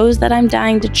lavender rose that I'm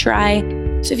dying to try.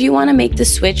 So if you want to make the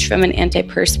switch from an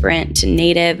antiperspirant to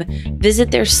Native,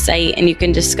 visit their site and you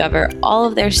can discover all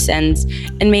of their scents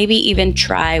and maybe even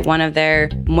try one of their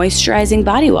moisturizing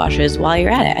body washes while you're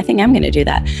at it. I think I'm going to do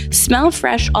that. Smell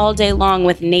fresh all day long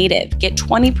with Native. Get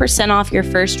 20% off your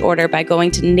first order by going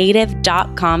to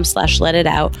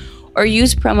native.com/letitout or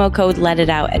use promo code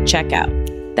letitout at checkout.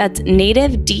 That's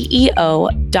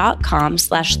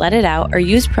nativedeo.com/letitout or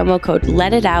use promo code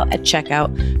letitout at checkout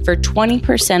for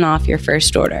 20% off your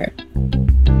first order.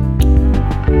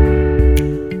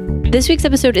 This week's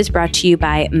episode is brought to you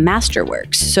by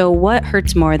Masterworks. So what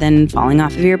hurts more than falling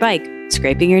off of your bike,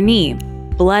 scraping your knee,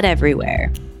 blood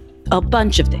everywhere? A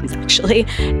bunch of things, actually.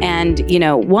 And,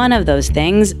 one of those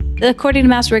things, according to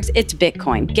Masterworks, it's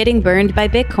Bitcoin, getting burned by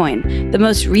Bitcoin. The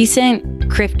most recent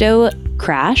crypto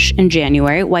crash in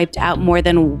January wiped out more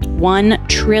than $1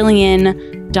 trillion.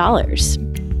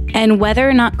 And whether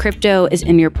or not crypto is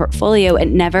in your portfolio, it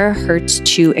never hurts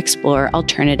to explore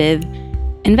alternative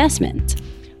investments.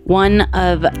 One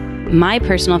of my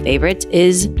personal favorites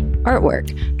is artwork.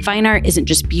 Fine art isn't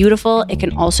just beautiful, it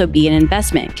can also be an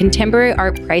investment. Contemporary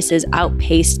art prices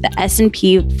outpaced the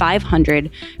S&P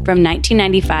 500 from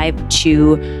 1995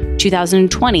 to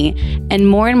 2020, and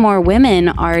more women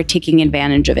are taking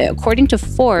advantage of it. According to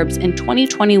Forbes, in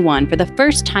 2021, for the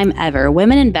first time ever,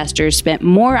 women investors spent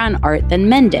more on art than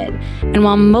men did. And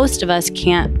while most of us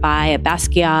can't buy a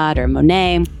Basquiat or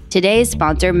Monet, today's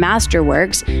sponsor,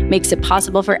 Masterworks, makes it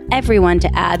possible for everyone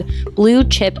to add blue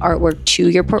chip artwork to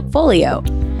your portfolio.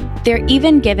 They're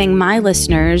even giving my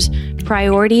listeners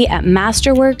priority at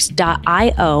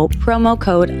masterworks.io, promo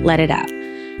code LETITOUT.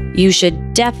 You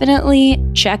should definitely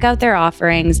check out their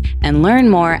offerings and learn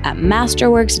more at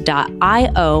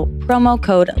masterworks.io, promo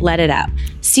code LETITOUT.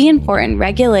 See important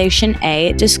Regulation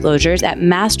A disclosures at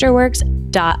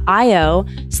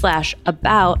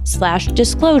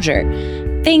masterworks.io/about/disclosure.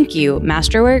 Thank you,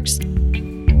 Masterworks.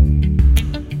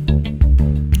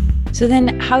 So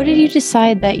then how did you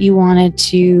decide that you wanted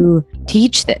to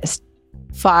teach this?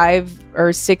 5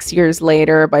 or 6 years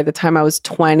later, by the time I was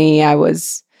 20, I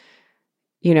was,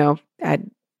 I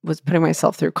was putting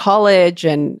myself through college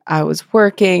and I was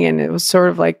working, and it was sort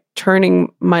of like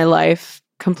turning my life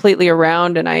completely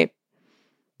around. And I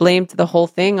blamed the whole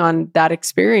thing on that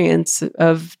experience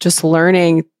of just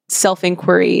learning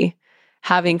self-inquiry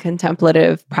having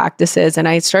contemplative practices. And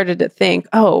I started to think,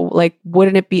 oh, like,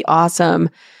 wouldn't it be awesome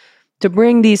to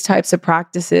bring these types of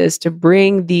practices, to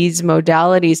bring these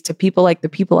modalities to people like the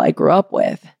people I grew up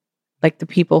with, like the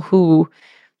people who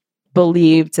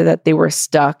believed that they were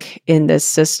stuck in this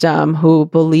system, who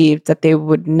believed that they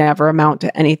would never amount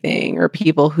to anything, or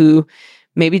people who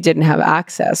maybe didn't have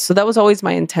access. So that was always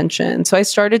my intention. So I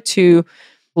started to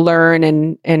learn,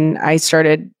 and I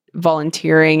started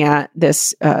volunteering at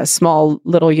this small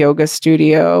little yoga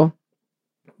studio,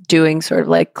 doing sort of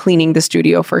like cleaning the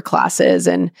studio for classes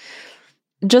and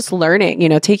just learning,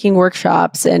 taking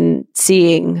workshops and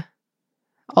seeing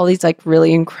all these like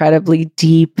really incredibly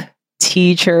deep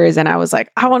teachers. And I was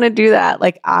like, I want to do that.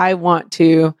 Like, I want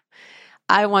to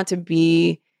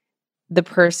be the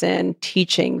person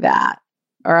teaching that,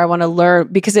 or I want to learn,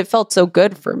 because it felt so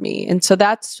good for me. And so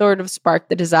that sort of sparked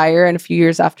the desire. And a few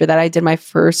years after that, I did my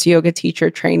first yoga teacher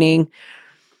training,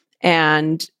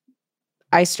 and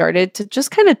I started to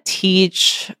just kind of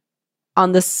teach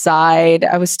on the side.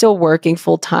 I was still working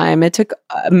full time. It took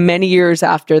many years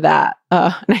after that.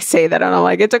 And I say that, and I'm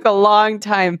like, it took a long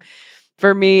time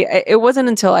for me. It wasn't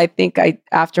until I think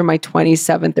after my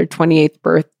 27th or 28th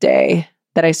birthday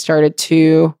that I started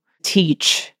to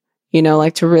teach,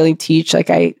 like to really teach. Like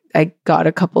I got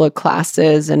a couple of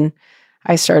classes, and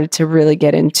I started to really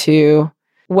get into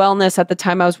wellness. At the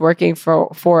time I was working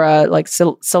for a like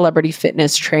celebrity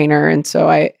fitness trainer. And so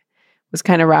I was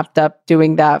kind of wrapped up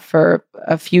doing that for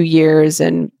a few years.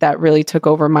 And that really took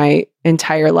over my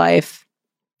entire life,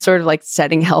 sort of like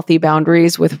setting healthy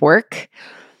boundaries with work.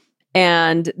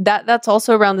 And that's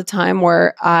also around the time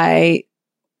where I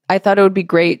thought it would be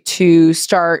great to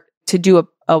start to do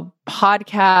a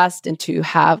podcast and to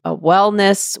have a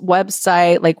wellness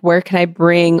website. Like, where can I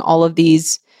bring all of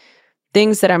these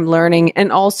things that I'm learning?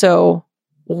 And also,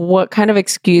 what kind of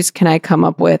excuse can I come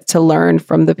up with to learn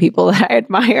from the people that I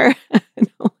admire?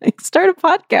 Like, start a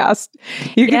podcast.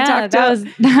 You can talk to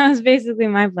that was basically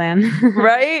my plan.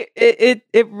 Right?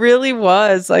 It really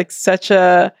was like such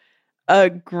a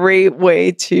great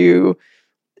way to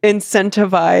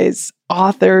incentivize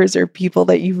authors or people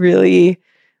that you really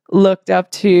looked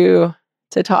up to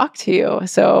talk to you.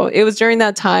 So it was during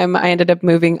that time I ended up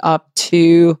moving up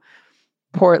to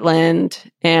Portland,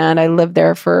 and I lived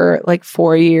there for like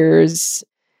 4 years.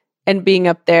 And being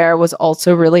up there was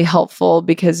also really helpful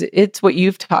because it's what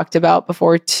you've talked about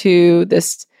before too.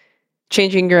 This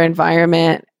changing your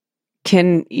environment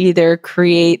can either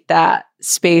create that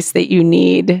space that you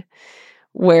need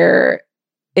where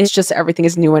it's just everything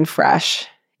is new and fresh.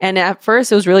 And at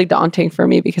first it was really daunting for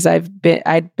me because I'd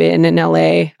been in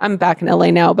LA. I'm back in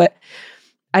LA now, but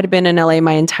I'd been in LA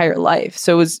my entire life.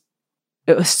 So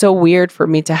it was so weird for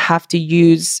me to have to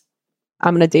use,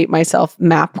 I'm going to date myself,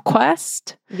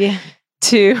 MapQuest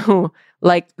to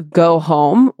like go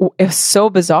home. It was so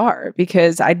bizarre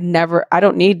because I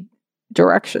don't need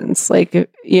directions. Like,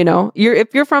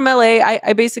 if you're from LA,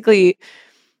 I basically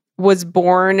was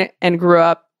born and grew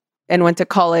up and went to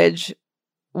college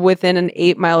within an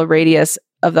 8-mile radius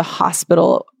of the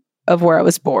hospital of where I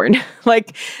was born.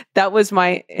 Like, that was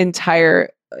my entire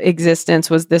existence,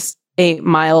 was this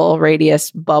 8-mile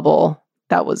radius bubble.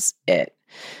 That was it.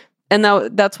 And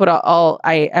that's what all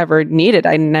I ever needed.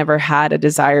 I never had a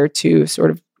desire to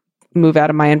sort of move out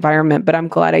of my environment, but I'm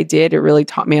glad I did. It really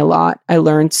taught me a lot. I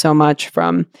learned so much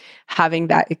from having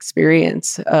that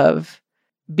experience of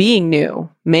being new,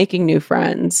 making new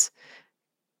friends,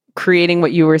 creating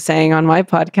what you were saying on my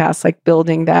podcast, like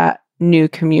building that new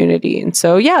community. And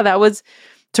so, yeah, that was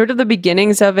sort of the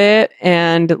beginnings of it.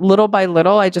 And little by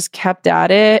little, I just kept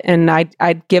at it, and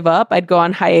I'd give up. I'd go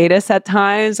on hiatus at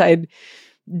times. I'd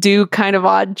do kind of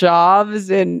odd jobs,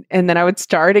 and then I would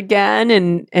start again.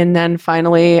 And then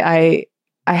finally I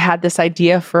had this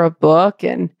idea for a book,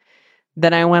 and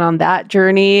then I went on that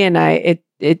journey. And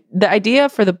the idea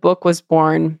for the book was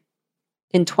born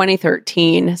in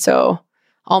 2013. So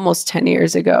almost 10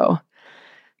 years ago.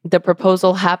 The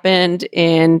proposal happened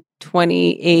in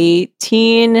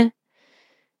 2018,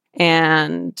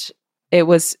 and it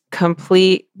was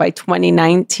complete by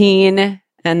 2019.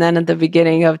 And then at the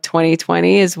beginning of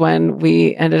 2020 is when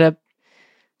we ended up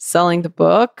selling the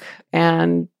book,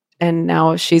 and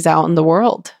now she's out in the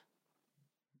world.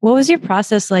 What was your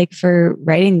process like for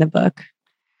writing the book?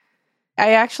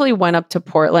 I actually went up to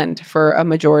Portland for a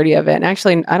majority of it. And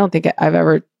actually, I don't think I've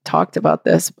ever talked about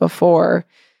this before,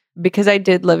 because I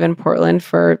did live in Portland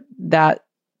for that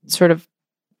sort of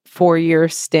 4-year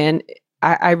stint.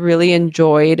 I really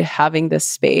enjoyed having this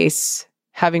space,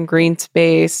 having green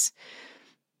space.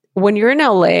 When you're in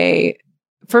LA,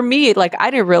 for me, like, I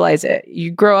didn't realize it.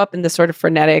 You grow up in this sort of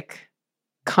frenetic,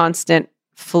 constant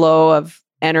flow of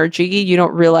energy. You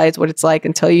don't realize what it's like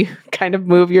until you kind of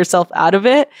move yourself out of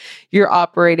it. You're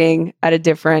operating at a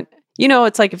different,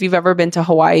 it's like if you've ever been to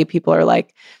Hawaii, people are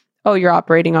like, oh, you're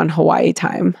operating on Hawaii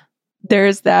time.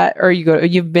 There's that, or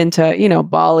you've been to,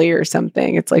 Bali or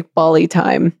something. It's like Bali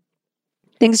time.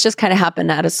 Things just kind of happen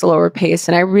at a slower pace.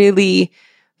 And I really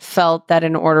felt that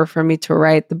in order for me to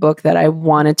write the book that I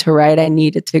wanted to write, I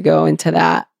needed to go into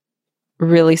that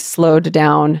really slowed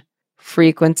down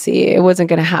frequency. It wasn't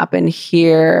going to happen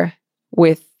here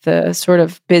with the sort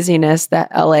of busyness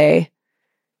that LA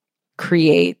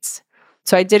creates.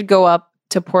 So I did go up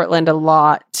to Portland a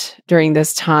lot during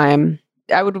this time.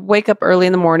 I would wake up early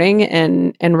in the morning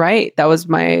and write. That was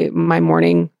my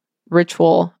morning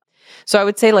ritual. So I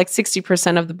would say like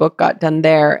 60% of the book got done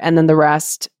there, and then the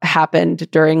rest happened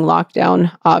during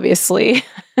lockdown, obviously.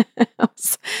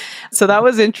 So that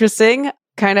was interesting,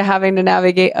 kind of having to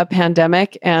navigate a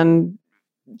pandemic and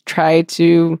try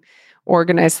to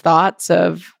organize thoughts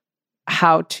of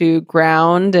how to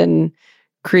ground and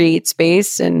create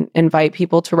space and invite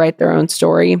people to write their own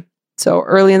story. So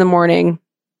early in the morning,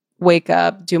 wake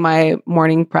up, do my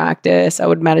morning practice. I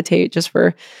would meditate just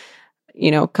for,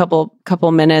 a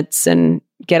couple minutes and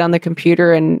get on the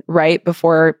computer and write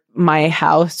before my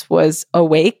house was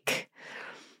awake.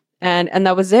 And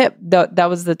that was it. That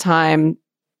was the time.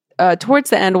 Towards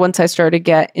the end, once I started to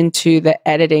get into the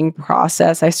editing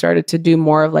process, I started to do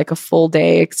more of like a full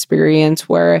day experience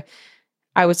where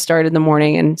I would start in the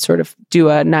morning and sort of do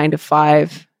a 9 to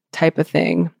 5 type of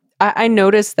thing. I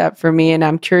noticed that for me, and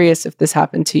I'm curious if this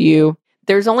happened to you,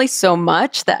 there's only so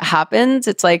much that happens.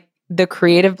 It's like the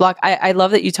creative block. I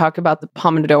love that you talk about the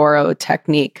Pomodoro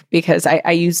technique because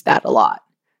I use that a lot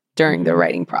during the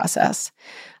writing process.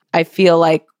 I feel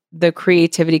like the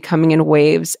creativity coming in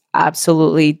waves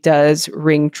absolutely does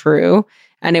ring true.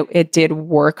 And it did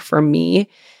work for me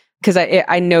because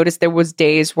I noticed there was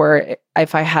days where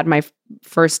if I had my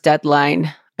first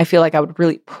deadline, I feel like I would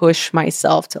really push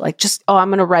myself to like, I'm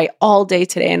going to write all day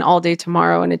today and all day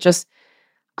tomorrow. And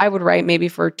I would write maybe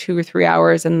for 2 or 3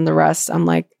 hours. And the rest, I'm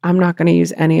like, I'm not going to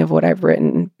use any of what I've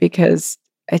written because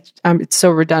it's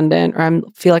so redundant, or I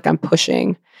feel like I'm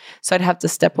pushing. So I'd have to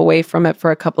step away from it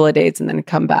for a couple of days and then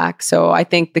come back. So I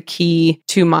think the key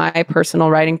to my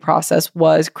personal writing process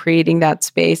was creating that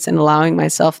space and allowing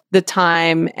myself the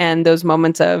time and those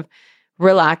moments of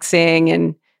relaxing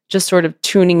and just sort of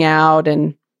tuning out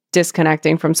and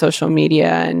disconnecting from social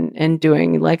media and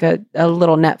doing like a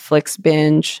little Netflix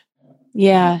binge.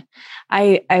 Yeah.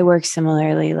 I work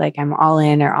similarly. Like I'm all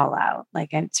in or all out. Like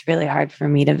it's really hard for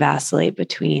me to vacillate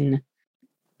between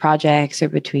projects or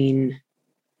between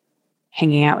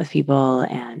hanging out with people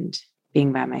and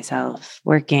being by myself,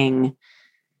 working.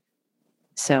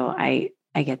 So I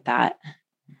get that.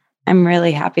 I'm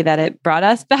really happy that it brought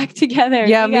us back together.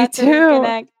 Yeah, me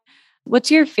too.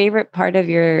 What's your favorite part of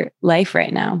your life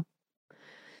right now?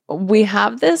 We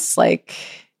have this like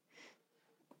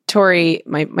Tori,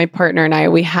 my partner and I,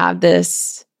 we have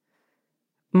this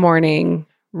morning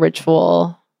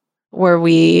ritual where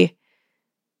we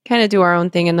kind of do our own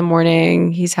thing in the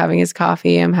morning. He's having his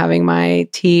coffee. I'm having my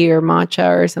tea or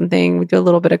matcha or something. We do a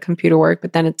little bit of computer work,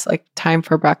 but then it's like time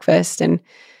for breakfast. And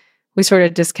we sort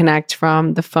of disconnect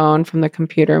from the phone, from the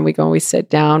computer, and we go and we sit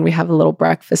down. We have a little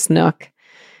breakfast nook.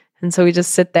 And so we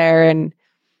just sit there and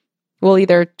we'll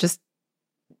either just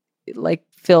like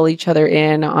fill each other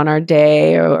in on our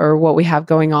day or what we have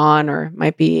going on, or it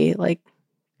might be like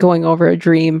going over a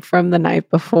dream from the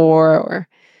night before, or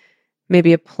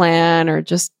maybe a plan, or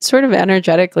just sort of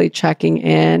energetically checking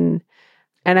in.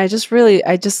 And I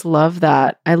just love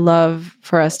that. I love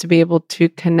for us to be able to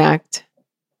connect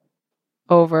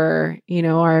over,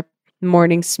 our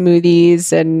morning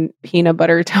smoothies and peanut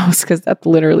butter toast, because that's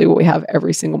literally what we have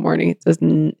every single morning.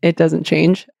 It doesn't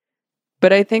change.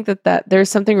 But I think that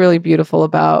there's something really beautiful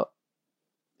about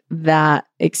that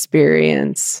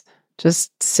experience,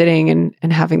 just sitting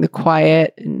and having the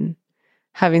quiet and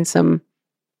having some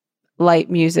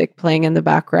light music playing in the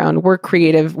background. We're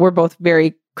creative. We're both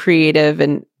very creative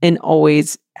and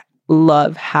always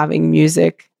love having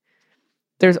music.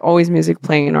 There's always music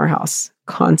playing in our house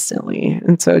constantly.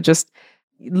 And so just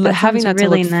having that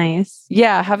really nice.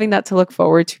 Yeah, having that to look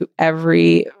forward to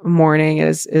every morning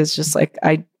is just like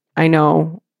I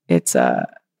know it's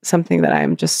something that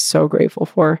I'm just so grateful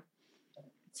for.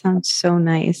 Sounds so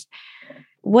nice.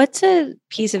 What's a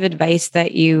piece of advice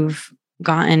that you've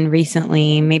gotten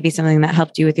recently, maybe something that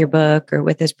helped you with your book or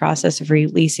with this process of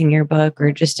releasing your book,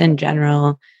 or just in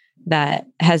general, that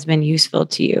has been useful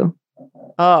to you?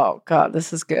 Oh God,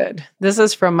 this is good. This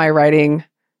is from my writing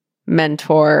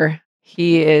mentor.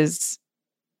 He is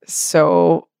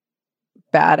so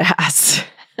badass.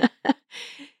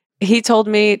 He told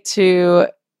me to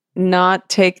not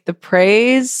take the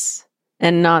praise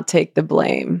and not take the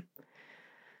blame.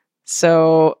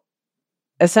 So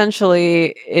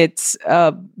essentially, it's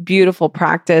a beautiful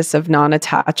practice of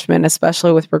non-attachment,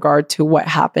 especially with regard to what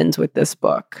happens with this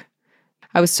book.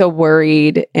 I was so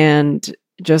worried and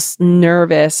just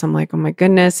nervous. I'm like, oh my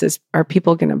goodness, are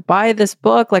people going to buy this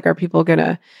book? Like, are people going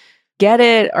to get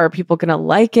it? Are people going to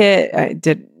like it?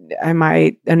 Am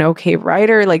I an okay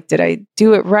writer? Like, did I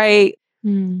do it right?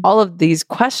 All of these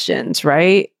questions,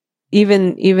 right?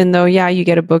 Even though, yeah, you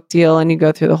get a book deal and you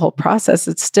go through the whole process,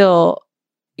 it's still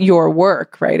your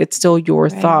work, right? It's still your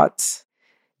thoughts.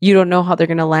 You don't know how they're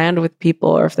going to land with people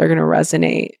or if they're going to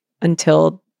resonate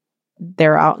until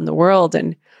they're out in the world.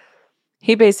 And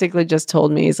he basically just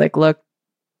told me, he's like, look,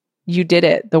 you did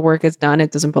it. The work is done.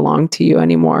 It doesn't belong to you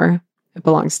anymore. It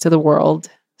belongs to the world.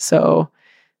 So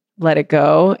let it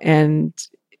go and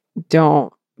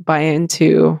don't buy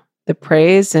into the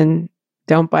praise and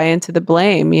don't buy into the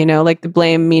blame, like the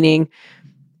blame meaning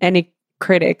any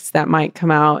critics that might come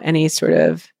out, any sort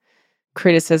of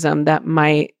criticism that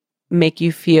might make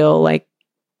you feel like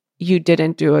you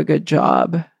didn't do a good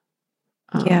job.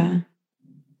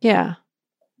 Yeah.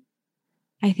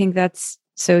 I think that's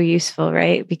so useful,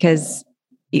 right? Because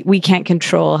we can't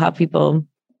control how people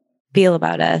feel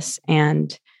about us.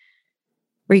 And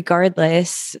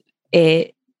regardless,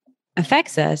 it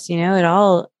affects us, it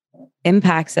all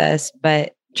impacts us,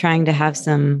 but trying to have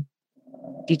some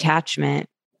detachment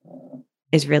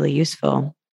is really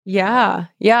useful. Yeah.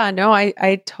 No,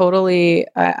 I totally,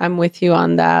 I'm with you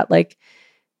on that. Like,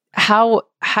 how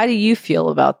do you feel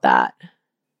about that?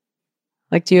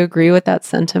 Like, do you agree with that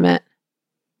sentiment?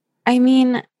 I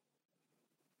mean,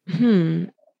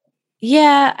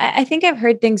 yeah, I think I've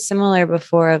heard things similar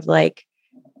before of like,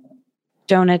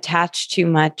 don't attach too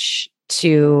much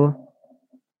to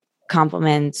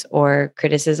compliments or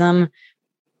criticism.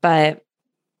 But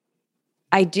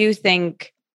I do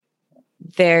think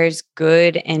there's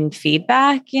good in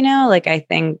feedback, like I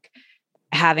think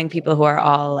having people who are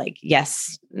all like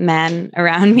yes men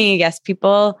around me, yes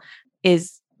people,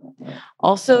 is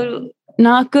also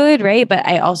not good, right? But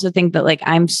I also think that like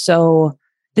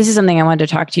this is something I wanted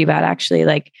to talk to you about actually.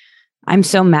 Like, I'm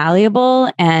so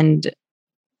malleable and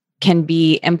can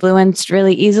be influenced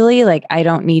really easily. Like, I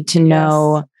don't need to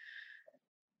know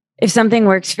if something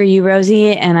works for you,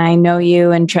 Rosie, and I know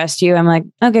you and trust you. I'm like,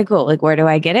 okay, cool. Like, where do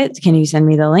I get it? Can you send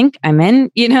me the link? I'm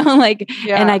in,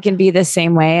 and I can be the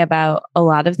same way about a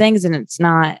lot of things. And it's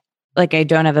not like I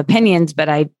don't have opinions, but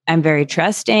I'm very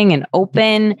trusting and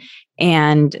open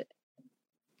and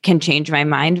can change my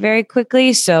mind very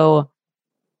quickly. So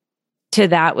to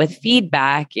that with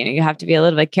feedback, you have to be a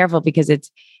little bit careful because if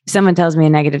someone tells me a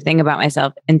negative thing about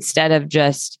myself, instead of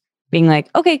just being like,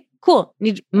 okay, cool,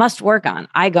 must work on,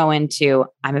 I go into,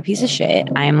 I'm a piece of shit.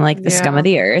 I'm like the scum of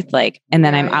the earth. Like, and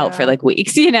then I'm out for like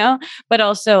weeks, but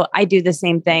also I do the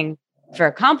same thing for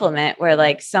a compliment where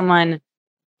like someone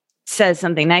says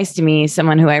something nice to me,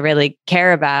 someone who I really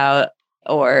care about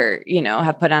or,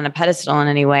 have put on a pedestal in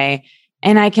any way.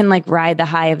 And I can like ride the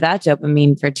high of that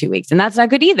dopamine for 2 weeks. And that's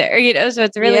not good either, So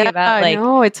it's really about like,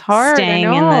 it's hard. staying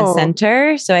in the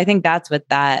center. So I think that's what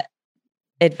that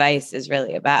advice is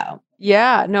really about.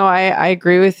 Yeah, no, I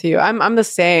agree with you. I'm the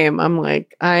same. I'm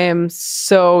like, I am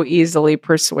so easily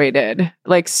persuaded.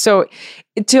 Like, so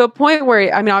to a point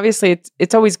where, I mean, obviously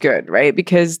it's always good, right?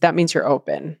 Because that means you're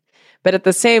open. But at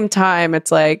the same time,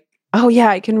 it's like, oh yeah,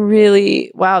 I can really,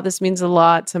 wow, this means a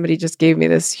lot. Somebody just gave me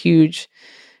this huge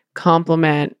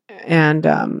compliment and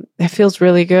it feels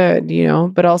really good,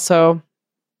 but also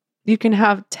you can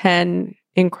have 10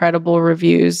 incredible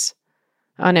reviews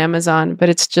on Amazon, but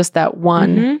it's just that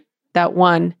one,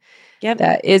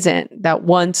 that isn't that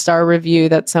 1-star review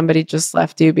that somebody just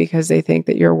left you because they think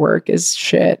that your work is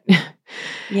shit.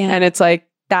 Yeah. And it's like,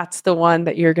 that's the one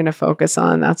that you're going to focus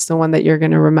on. That's the one that you're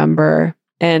going to remember.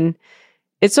 And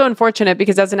it's so unfortunate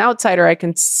because as an outsider, I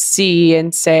can see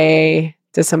and say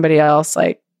to somebody else,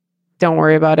 like, don't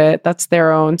worry about it. That's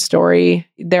their own story.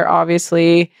 They're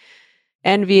obviously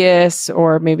envious,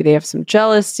 or maybe they have some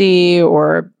jealousy,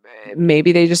 or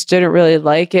maybe they just didn't really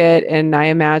like it. And I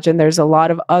imagine there's a lot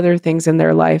of other things in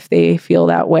their life they feel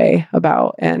that way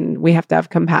about. And we have to have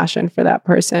compassion for that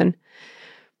person.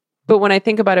 But when I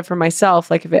think about it for myself,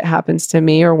 like if it happens to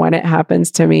me or when it happens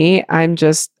to me, I'm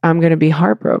going to be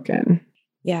heartbroken.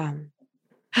 Yeah.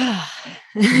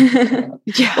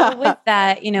 Yeah. Well, with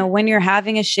that, when you're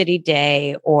having a shitty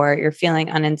day or you're feeling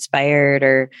uninspired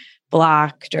or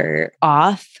blocked or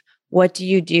off, what do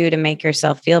you do to make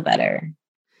yourself feel better?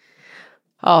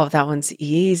 Oh, that one's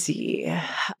easy.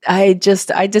 I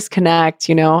disconnect,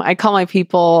 I call my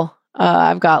people.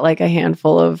 I've got like a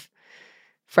handful of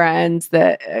friends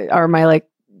that are my like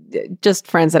just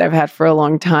friends that I've had for a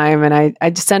long time. And I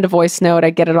just send a voice note. I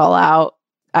get it all out.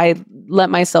 I let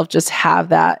myself just have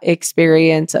that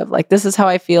experience of like, this is how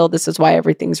I feel. This is why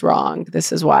everything's wrong.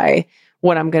 This is why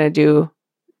what I'm going to do,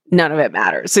 none of it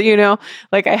matters. So,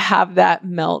 like I have that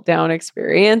meltdown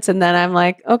experience. And then I'm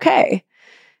like, okay.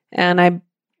 And I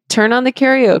turn on the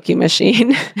karaoke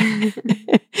machine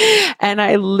and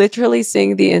I literally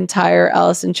sing the entire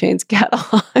Alice in Chains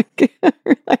catalog.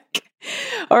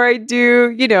 or I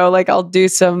do, like I'll do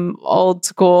some old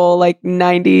school, like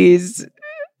 90s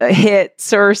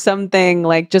hits or something,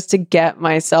 like just to get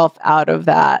myself out of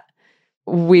that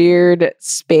weird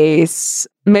space.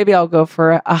 Maybe I'll go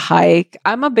for a hike.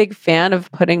 I'm a big fan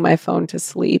of putting my phone to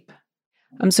sleep.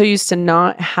 I'm so used to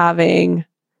not having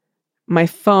my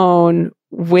phone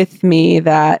with me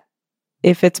that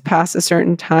if it's past a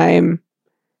certain time,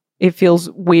 it feels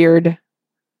weird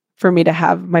for me to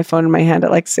have my phone in my hand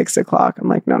at like 6:00. I'm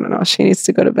like, no, she needs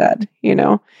to go to bed,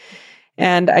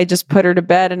 And I just put her to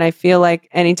bed. And I feel like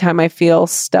anytime I feel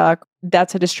stuck,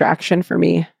 that's a distraction for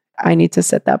me. I need to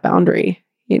set that boundary,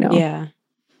 Yeah.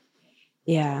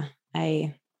 Yeah.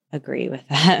 I agree with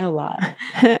that a lot.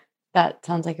 That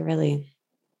sounds like a really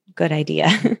good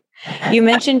idea. You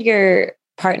mentioned your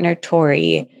partner,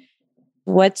 Tori.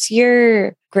 What's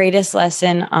your greatest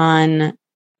lesson on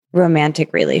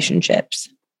romantic relationships?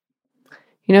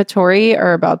 Tori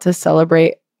are about to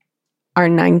celebrate our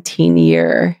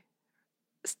 19-year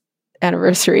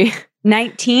anniversary.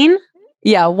 19?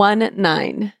 Yeah,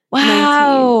 19.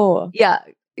 Wow. 19. Yeah,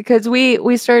 because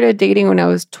we started dating when I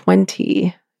was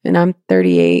 20 and I'm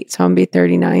 38, so I'm gonna be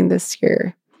 39 this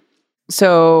year.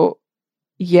 So,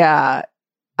 yeah,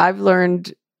 I've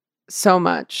learned so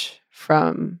much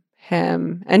from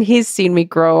him, and he's seen me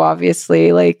grow,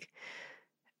 obviously, like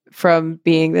from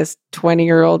being this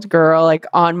 20-year-old girl, like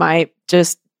on my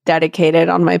just dedicated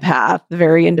on my path,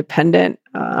 very independent.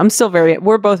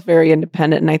 We're both very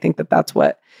independent. And I think that that's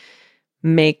what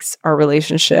makes our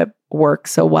relationship work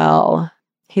so well.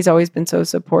 He's always been so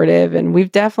supportive and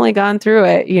we've definitely gone through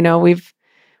it.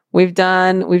 We've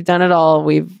done it all.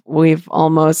 We've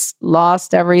almost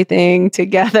lost everything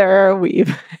together.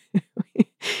 We've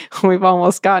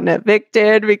almost gotten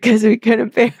evicted because we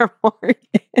couldn't pay our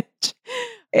mortgage.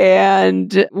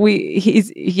 And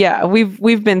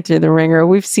we've been through the ringer.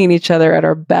 We've seen each other at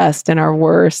our best and our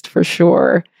worst for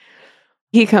sure.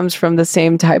 He comes from the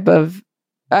same type of,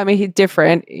 he's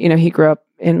different. He grew up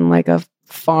in like a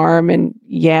farm in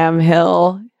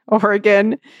Yamhill,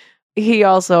 Oregon. He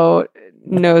also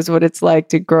knows what it's like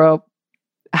to grow up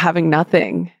having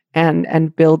nothing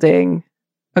and building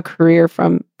a career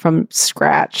from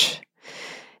scratch.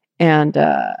 And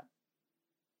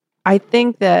I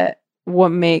think that what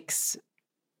makes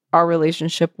our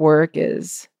relationship work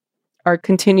is our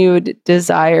continued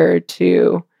desire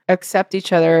to accept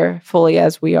each other fully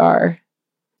as we are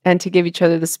and to give each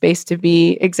other the space to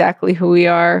be exactly who we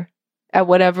are at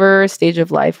whatever stage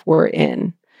of life we're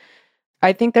in.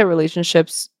 I think that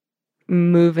relationships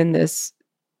move in this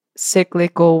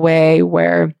cyclical way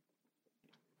where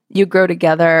you grow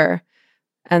together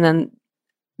and then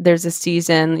there's a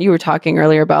season. You were talking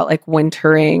earlier about like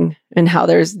wintering and how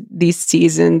there's these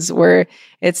seasons where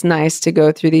it's nice to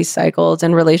go through these cycles,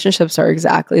 and relationships are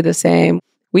exactly the same.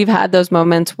 We've had those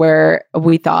moments where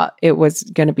we thought it was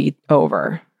going to be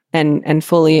over and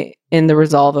fully in the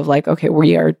resolve of like, okay,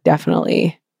 we are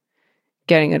definitely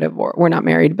getting a divorce. We're not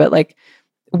married, but like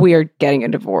we are getting a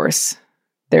divorce.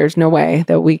 There's no way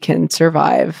that we can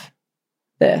survive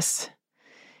this.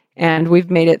 And we've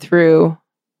made it through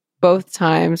both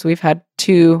times. We've had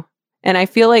two, and I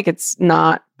feel like it's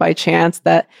not by chance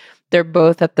that they're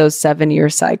both at those 7-year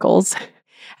cycles.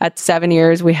 At 7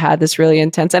 years, we had this really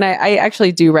intense, and I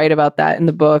actually do write about that in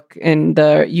the book, in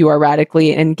the You Are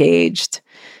Radically Engaged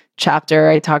chapter.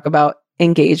 I talk about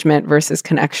engagement versus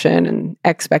connection and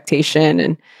expectation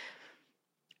and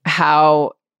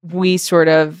how we sort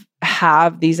of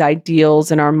have these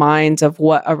ideals in our minds of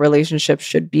what a relationship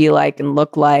should be like and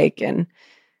look like. And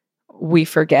we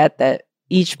forget that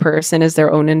each person is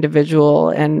their own individual,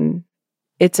 and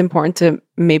it's important to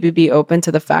maybe be open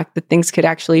to the fact that things could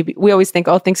actually be, we always think,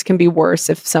 oh, things can be worse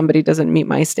if somebody doesn't meet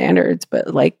my standards,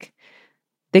 but like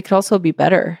they could also be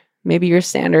better. Maybe your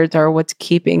standards are what's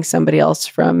keeping somebody else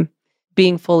from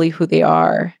being fully who they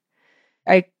are.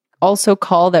 I also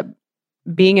call that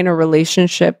being in a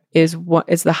relationship is what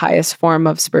is the highest form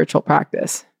of spiritual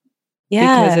practice.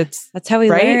 Yeah, that's how we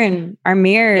learn our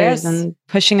mirrors and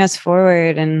pushing us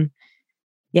forward. And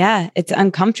Yeah, it's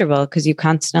uncomfortable because you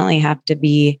constantly have to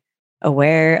be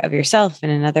aware of yourself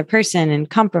and another person and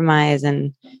compromise,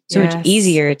 and so much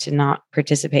easier to not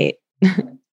participate.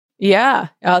 Yeah,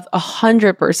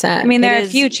 100%. I mean, there are a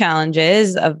few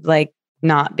challenges of like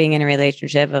not being in a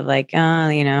relationship of like,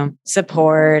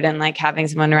 support and like having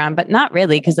someone around, but not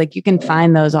really. Cause like you can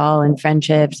find those all in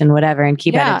friendships and whatever and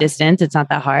keep at a distance. It's not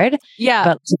that hard. Yeah.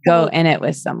 But to go in it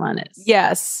with someone is.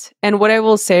 Yes. And what I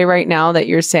will say right now that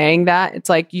you're saying that, it's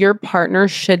like your partner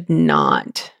should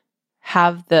not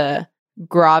have the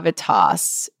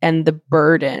gravitas and the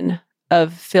burden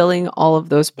of filling all of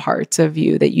those parts of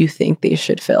you that you think they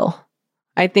should fill.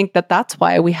 I think that that's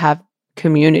why we have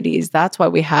communities. That's why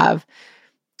we have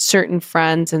certain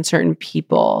friends and certain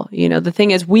people. The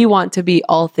thing is, we want to be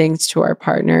all things to our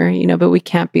partner, but we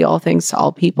can't be all things to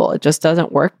all people. It just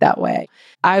doesn't work that way.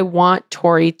 I want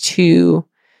Tori to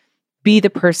be the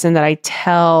person that I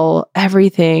tell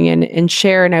everything and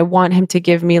share. And I want him to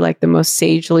give me like the most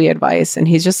sagely advice. And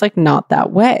he's just like not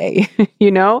that way,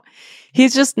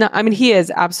 He's just not, he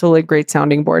is absolutely a great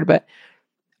sounding board, but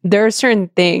there are certain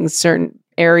things, certain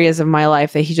areas of my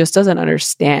life that he just doesn't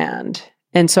understand.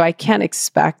 And so I can't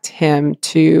expect him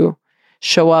to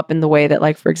show up in the way that,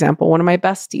 like, for example, one of my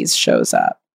besties shows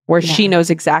up, where she knows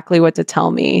exactly what to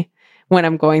tell me when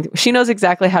I'm going through. She knows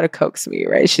exactly how to coax me,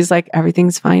 right? She's like,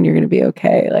 everything's fine. You're going to be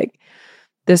okay. Like,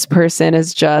 this person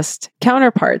is just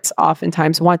counterparts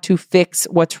oftentimes want to fix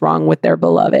what's wrong with their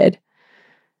beloved,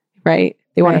 right?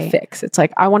 They want to fix. It's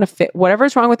like, I want to fix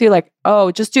whatever's wrong with you. Like,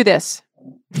 oh, just do this.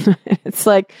 It's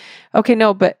like, okay,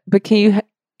 no, but can you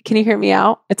hear me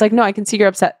out? It's like, no, I can see you're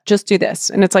upset. Just do this.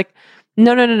 And it's like,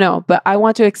 no. But I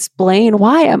want to explain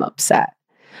why I'm upset.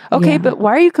 Okay, but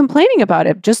why are you complaining about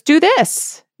it? Just do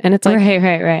this. And it's like,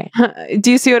 right.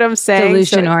 Do you see what I'm saying?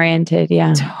 Solution oriented.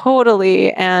 Yeah,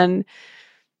 totally. And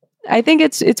I think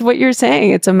it's what you're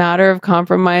saying. It's a matter of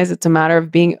compromise. It's a matter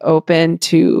of being open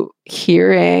to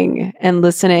hearing and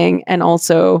listening, and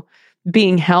also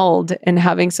being held and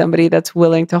having somebody that's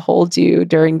willing to hold you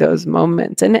during those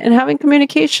moments, and having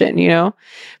communication.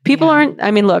 People aren't,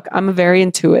 look, I'm a very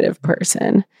intuitive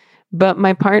person, but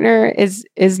my partner is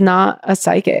not a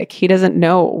psychic. He doesn't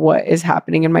know what is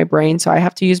happening in my brain. So I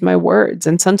have to use my words.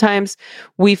 And sometimes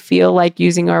we feel like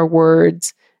using our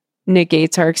words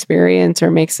negates our experience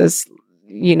or makes us,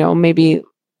 maybe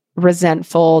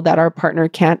resentful that our partner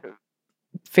can't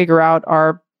figure out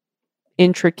our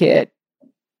intricate,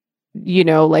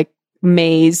 like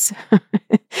maze,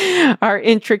 our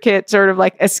intricate sort of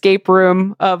like escape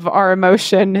room of our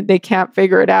emotion. They can't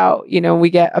figure it out. We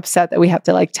get upset that we have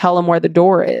to like tell them where the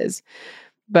door is.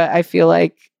 But I feel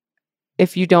like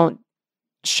if you don't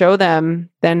show them,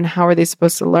 then how are they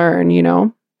supposed to learn,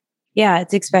 Yeah,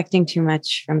 it's expecting too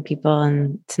much from people,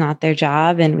 and it's not their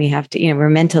job. And we have to, we're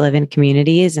meant to live in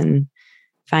communities and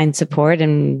find support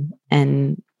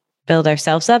and build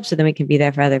ourselves up so that we can be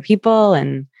there for other people.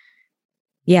 And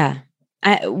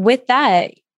with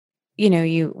that,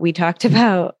 we talked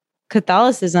about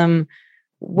Catholicism.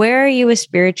 Where are you with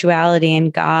spirituality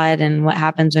and God and what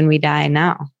happens when we die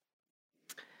now?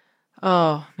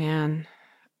 Oh, man.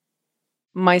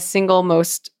 My single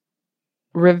most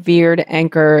revered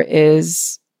anchor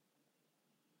is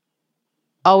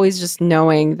always just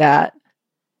knowing that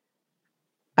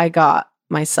I got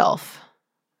myself,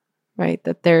 right?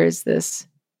 That there's this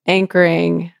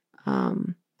anchoring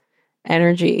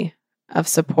energy of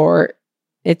support.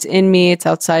 It's in me. It's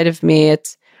outside of me.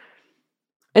 It's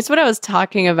what I was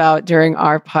talking about during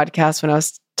our podcast when I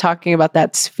was talking about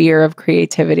that sphere of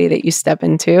creativity that you step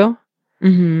into.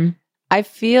 Mm-hmm. I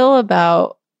feel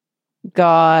about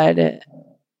God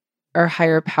or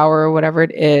higher power or whatever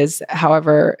it is,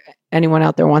 however anyone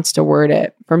out there wants to word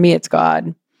it. For me, it's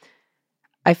God.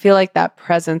 I feel like that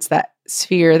presence, that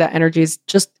sphere, that energy is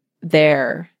just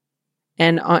there.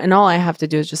 And all I have to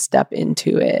do is just step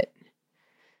into it.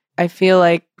 I feel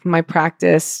like my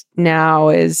practice now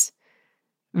is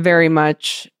very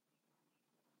much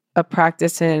a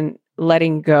practice in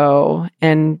letting go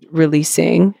and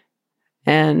releasing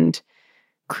and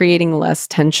creating less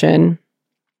tension.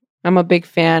 I'm a big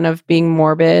fan of being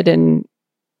morbid and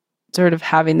sort of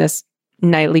having this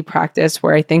nightly practice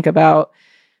where I think about,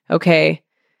 okay,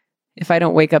 if I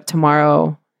don't wake up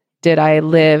tomorrow, did I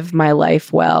live my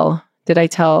life well? Did I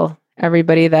tell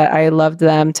everybody that I loved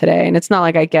them today? And it's not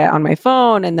like I get on my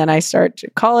phone and then I start to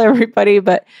call everybody,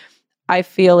 but I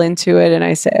feel into it and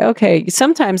I say, okay,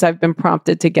 sometimes I've been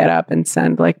prompted to get up and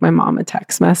send like my mom a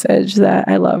text message that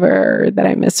I love her or that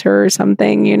I miss her or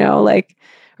something,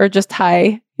 or just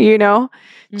hi,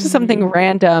 just something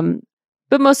random.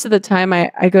 But most of the time I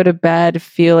go to bed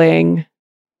feeling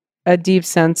a deep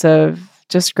sense of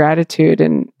just gratitude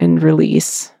and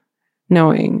release,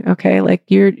 knowing, okay, like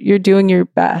you're doing your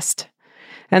best.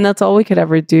 And that's all we could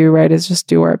ever do, right? Is just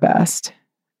do our best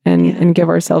and give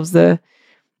ourselves the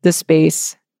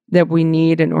space that we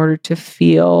need in order to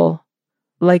feel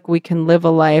like we can live a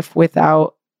life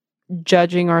without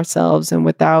judging ourselves and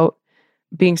without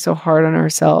being so hard on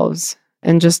ourselves,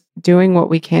 and just doing what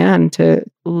we can to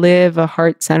live a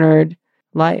heart-centered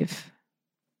life.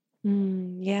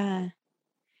 Yeah.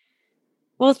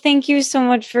 Well, thank you so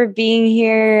much for being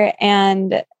here.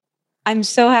 And I'm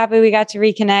so happy we got to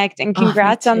reconnect, and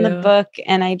congrats on the book.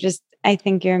 And I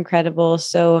think you're incredible.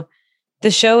 So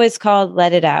the show is called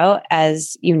Let It Out,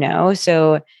 as you know.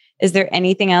 So is there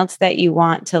anything else that you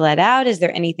want to let out? Is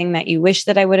there anything that you wish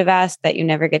that I would have asked that you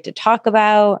never get to talk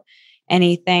about?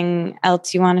 Anything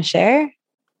else you want to share?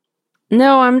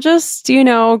 No, I'm just,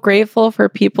 grateful for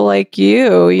people like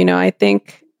you. I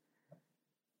think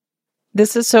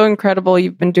this is so incredible.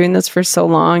 You've been doing this for so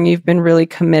long. You've been really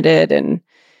committed. And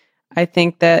I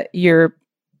think that your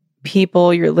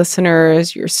people, your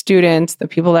listeners, your students, the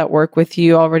people that work with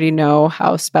you already know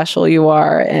how special you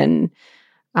are. And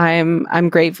I'm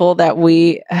grateful that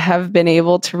we have been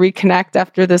able to reconnect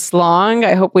after this long.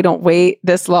 I hope we don't wait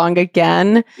this long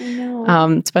again,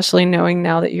 especially knowing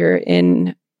now that you're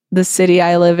in the city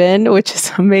I live in, which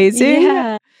is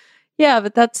amazing. Yeah,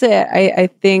 but that's it. I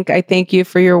thank you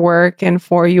for your work and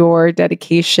for your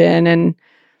dedication. And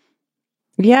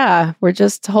yeah, we're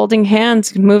just holding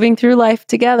hands, moving through life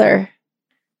together.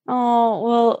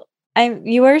 Oh, well,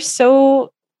 you are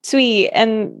so sweet,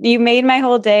 and you made my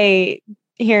whole day.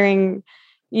 Hearing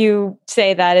you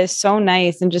say that is so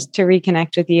nice, and just to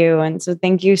reconnect with you. And so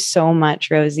thank you so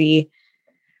much, Rosie.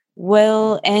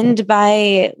 We'll end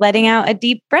by letting out a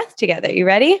deep breath together. You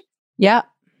ready? Yeah.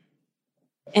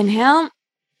 Inhale.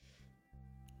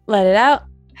 Let it out.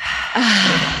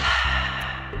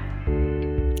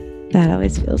 That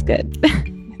always feels good.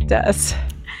 It does.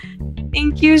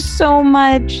 Thank you so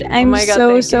much. I'm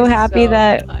so happy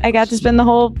that I got to spend the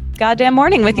whole goddamn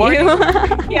morning with you.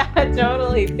 Yeah,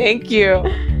 totally. Thank you.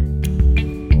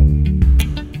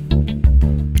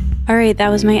 All right, that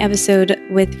was my episode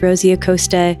with Rosie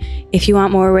Acosta. If you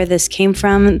want more where this came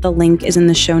from, the link is in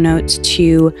the show notes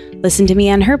to listen to me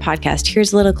on her podcast.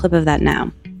 Here's a little clip of that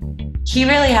now. He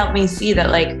really helped me see that,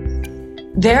 like,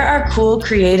 there are cool,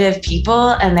 creative people,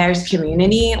 and there's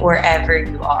community wherever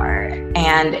you are.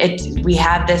 And we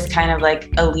have this kind of like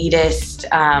elitist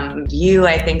view,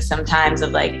 I think, sometimes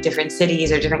of like different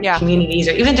cities or different communities,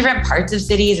 or even different parts of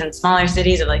cities and smaller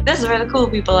cities of like, this is where the cool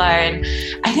people are. And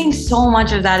I think so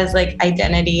much of that is like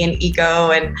identity and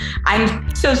ego. And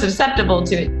I'm so susceptible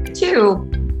to it too.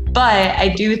 But I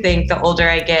do think the older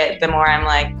I get, the more I'm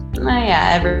like, oh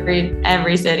yeah,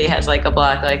 every city has like a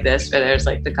block like this where there's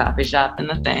like the coffee shop and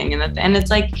the thing and it's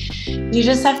like, you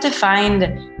just have to find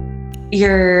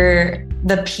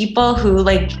the people who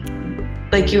like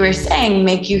you were saying,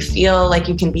 make you feel like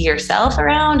you can be yourself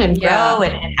around and grow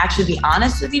and actually be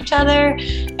honest with each other.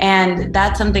 And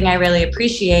that's something I really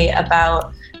appreciate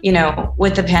about,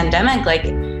 with the pandemic, like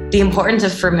the importance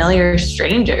of familiar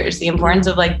strangers, the importance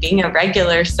of like being a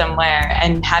regular somewhere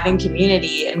and having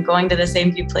community and going to the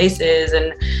same few places.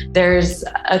 And there's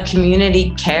a community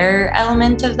care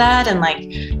element of that, and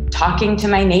like talking to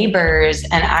my neighbors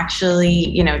and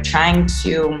actually, trying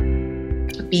to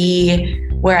be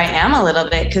where I am a little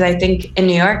bit. Because I think in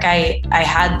New York, I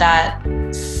had that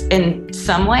in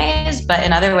some ways, but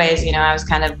in other ways, I was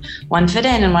kind of one foot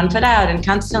in and one foot out and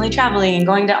constantly traveling and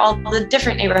going to all the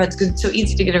different neighborhoods because it's so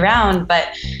easy to get around. But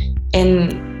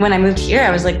when I moved here, I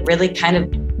was like really kind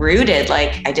of rooted.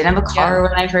 Like I didn't have a car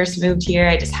when I first moved here.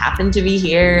 I just happened to be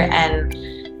here. And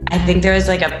I think there was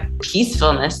like a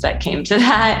peacefulness that came to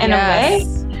that in a way.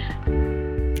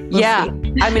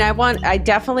 I mean, I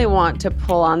definitely want to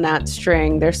pull on that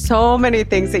string. There's so many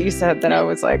things that you said that I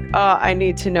was like, oh, I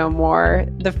need to know more.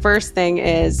 The first thing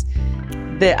is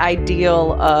the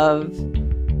ideal of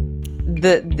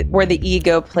where the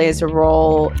ego plays a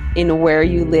role in where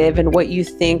you live and what you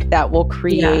think that will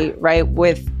create, right?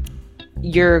 With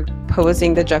you're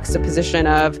posing the juxtaposition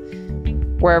of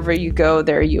wherever you go,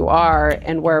 there you are,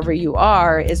 and wherever you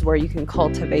are is where you can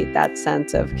cultivate that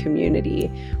sense of community,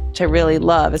 which I really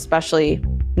love, especially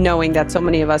knowing that so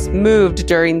many of us moved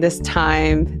during this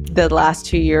time. The last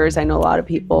 2 years, I know a lot of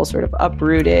people sort of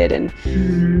uprooted and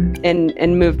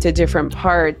moved to different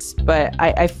parts. But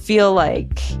I feel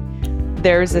like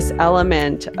there's this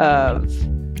element of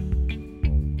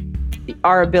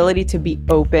our ability to be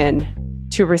open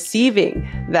to receiving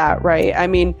that, right? I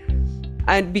mean,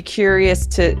 I'd be curious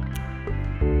to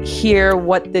hear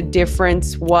what the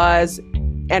difference was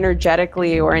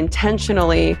energetically or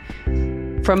intentionally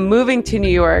from moving to New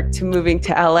York to moving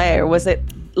to LA? Or was it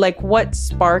like, what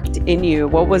sparked in you?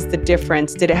 What was the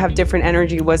difference? Did it have different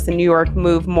energy? Was the New York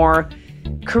move more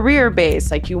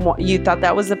career-based, like you thought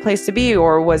that was the place to be?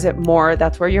 Or was it more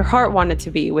that's where your heart wanted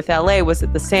to be? With LA, was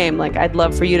it the same? Like, I'd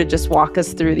love for you to just walk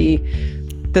us through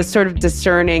the sort of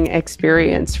discerning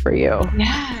experience for you.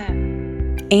 Yeah.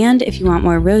 And if you want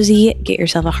more Rosie, get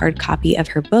yourself a hard copy of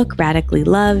her book, Radically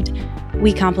Loved.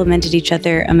 We complimented each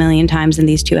other a million times in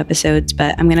these 2 episodes,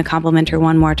 but I'm going to compliment her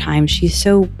one more time. She's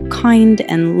so kind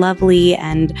and lovely,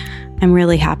 and I'm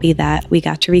really happy that we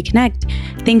got to reconnect.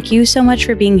 Thank you so much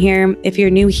for being here. If you're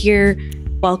new here,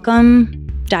 welcome.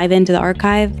 Dive into the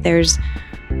archive. There's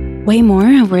way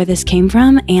more of where this came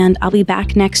from, and I'll be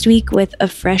back next week with a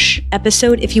fresh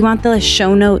episode. If you want the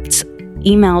show notes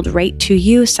emailed right to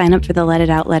you, sign up for the Let It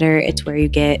Out letter. It's where you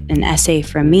get an essay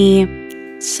from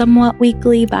me, somewhat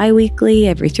weekly, bi-weekly,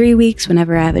 every 3 weeks,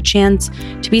 whenever I have a chance.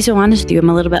 To be so honest with you, I'm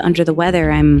a little bit under the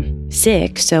weather. I'm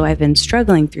sick, so I've been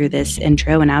struggling through this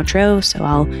intro and outro, so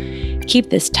I'll keep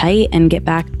this tight and get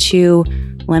back to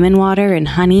lemon water and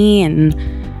honey and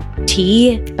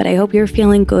tea. But I hope you're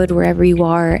feeling good wherever you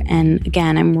are. And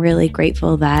again, I'm really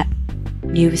grateful that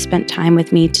you've spent time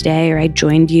with me today, or I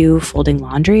joined you folding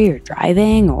laundry or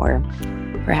driving, or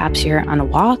perhaps you're on a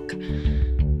walk.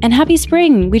 And happy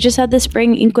spring. We just had the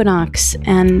spring equinox,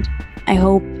 and I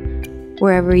hope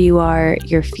wherever you are,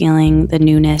 you're feeling the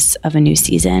newness of a new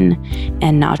season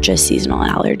and not just seasonal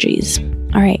allergies.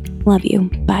 All right. Love you.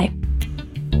 Bye.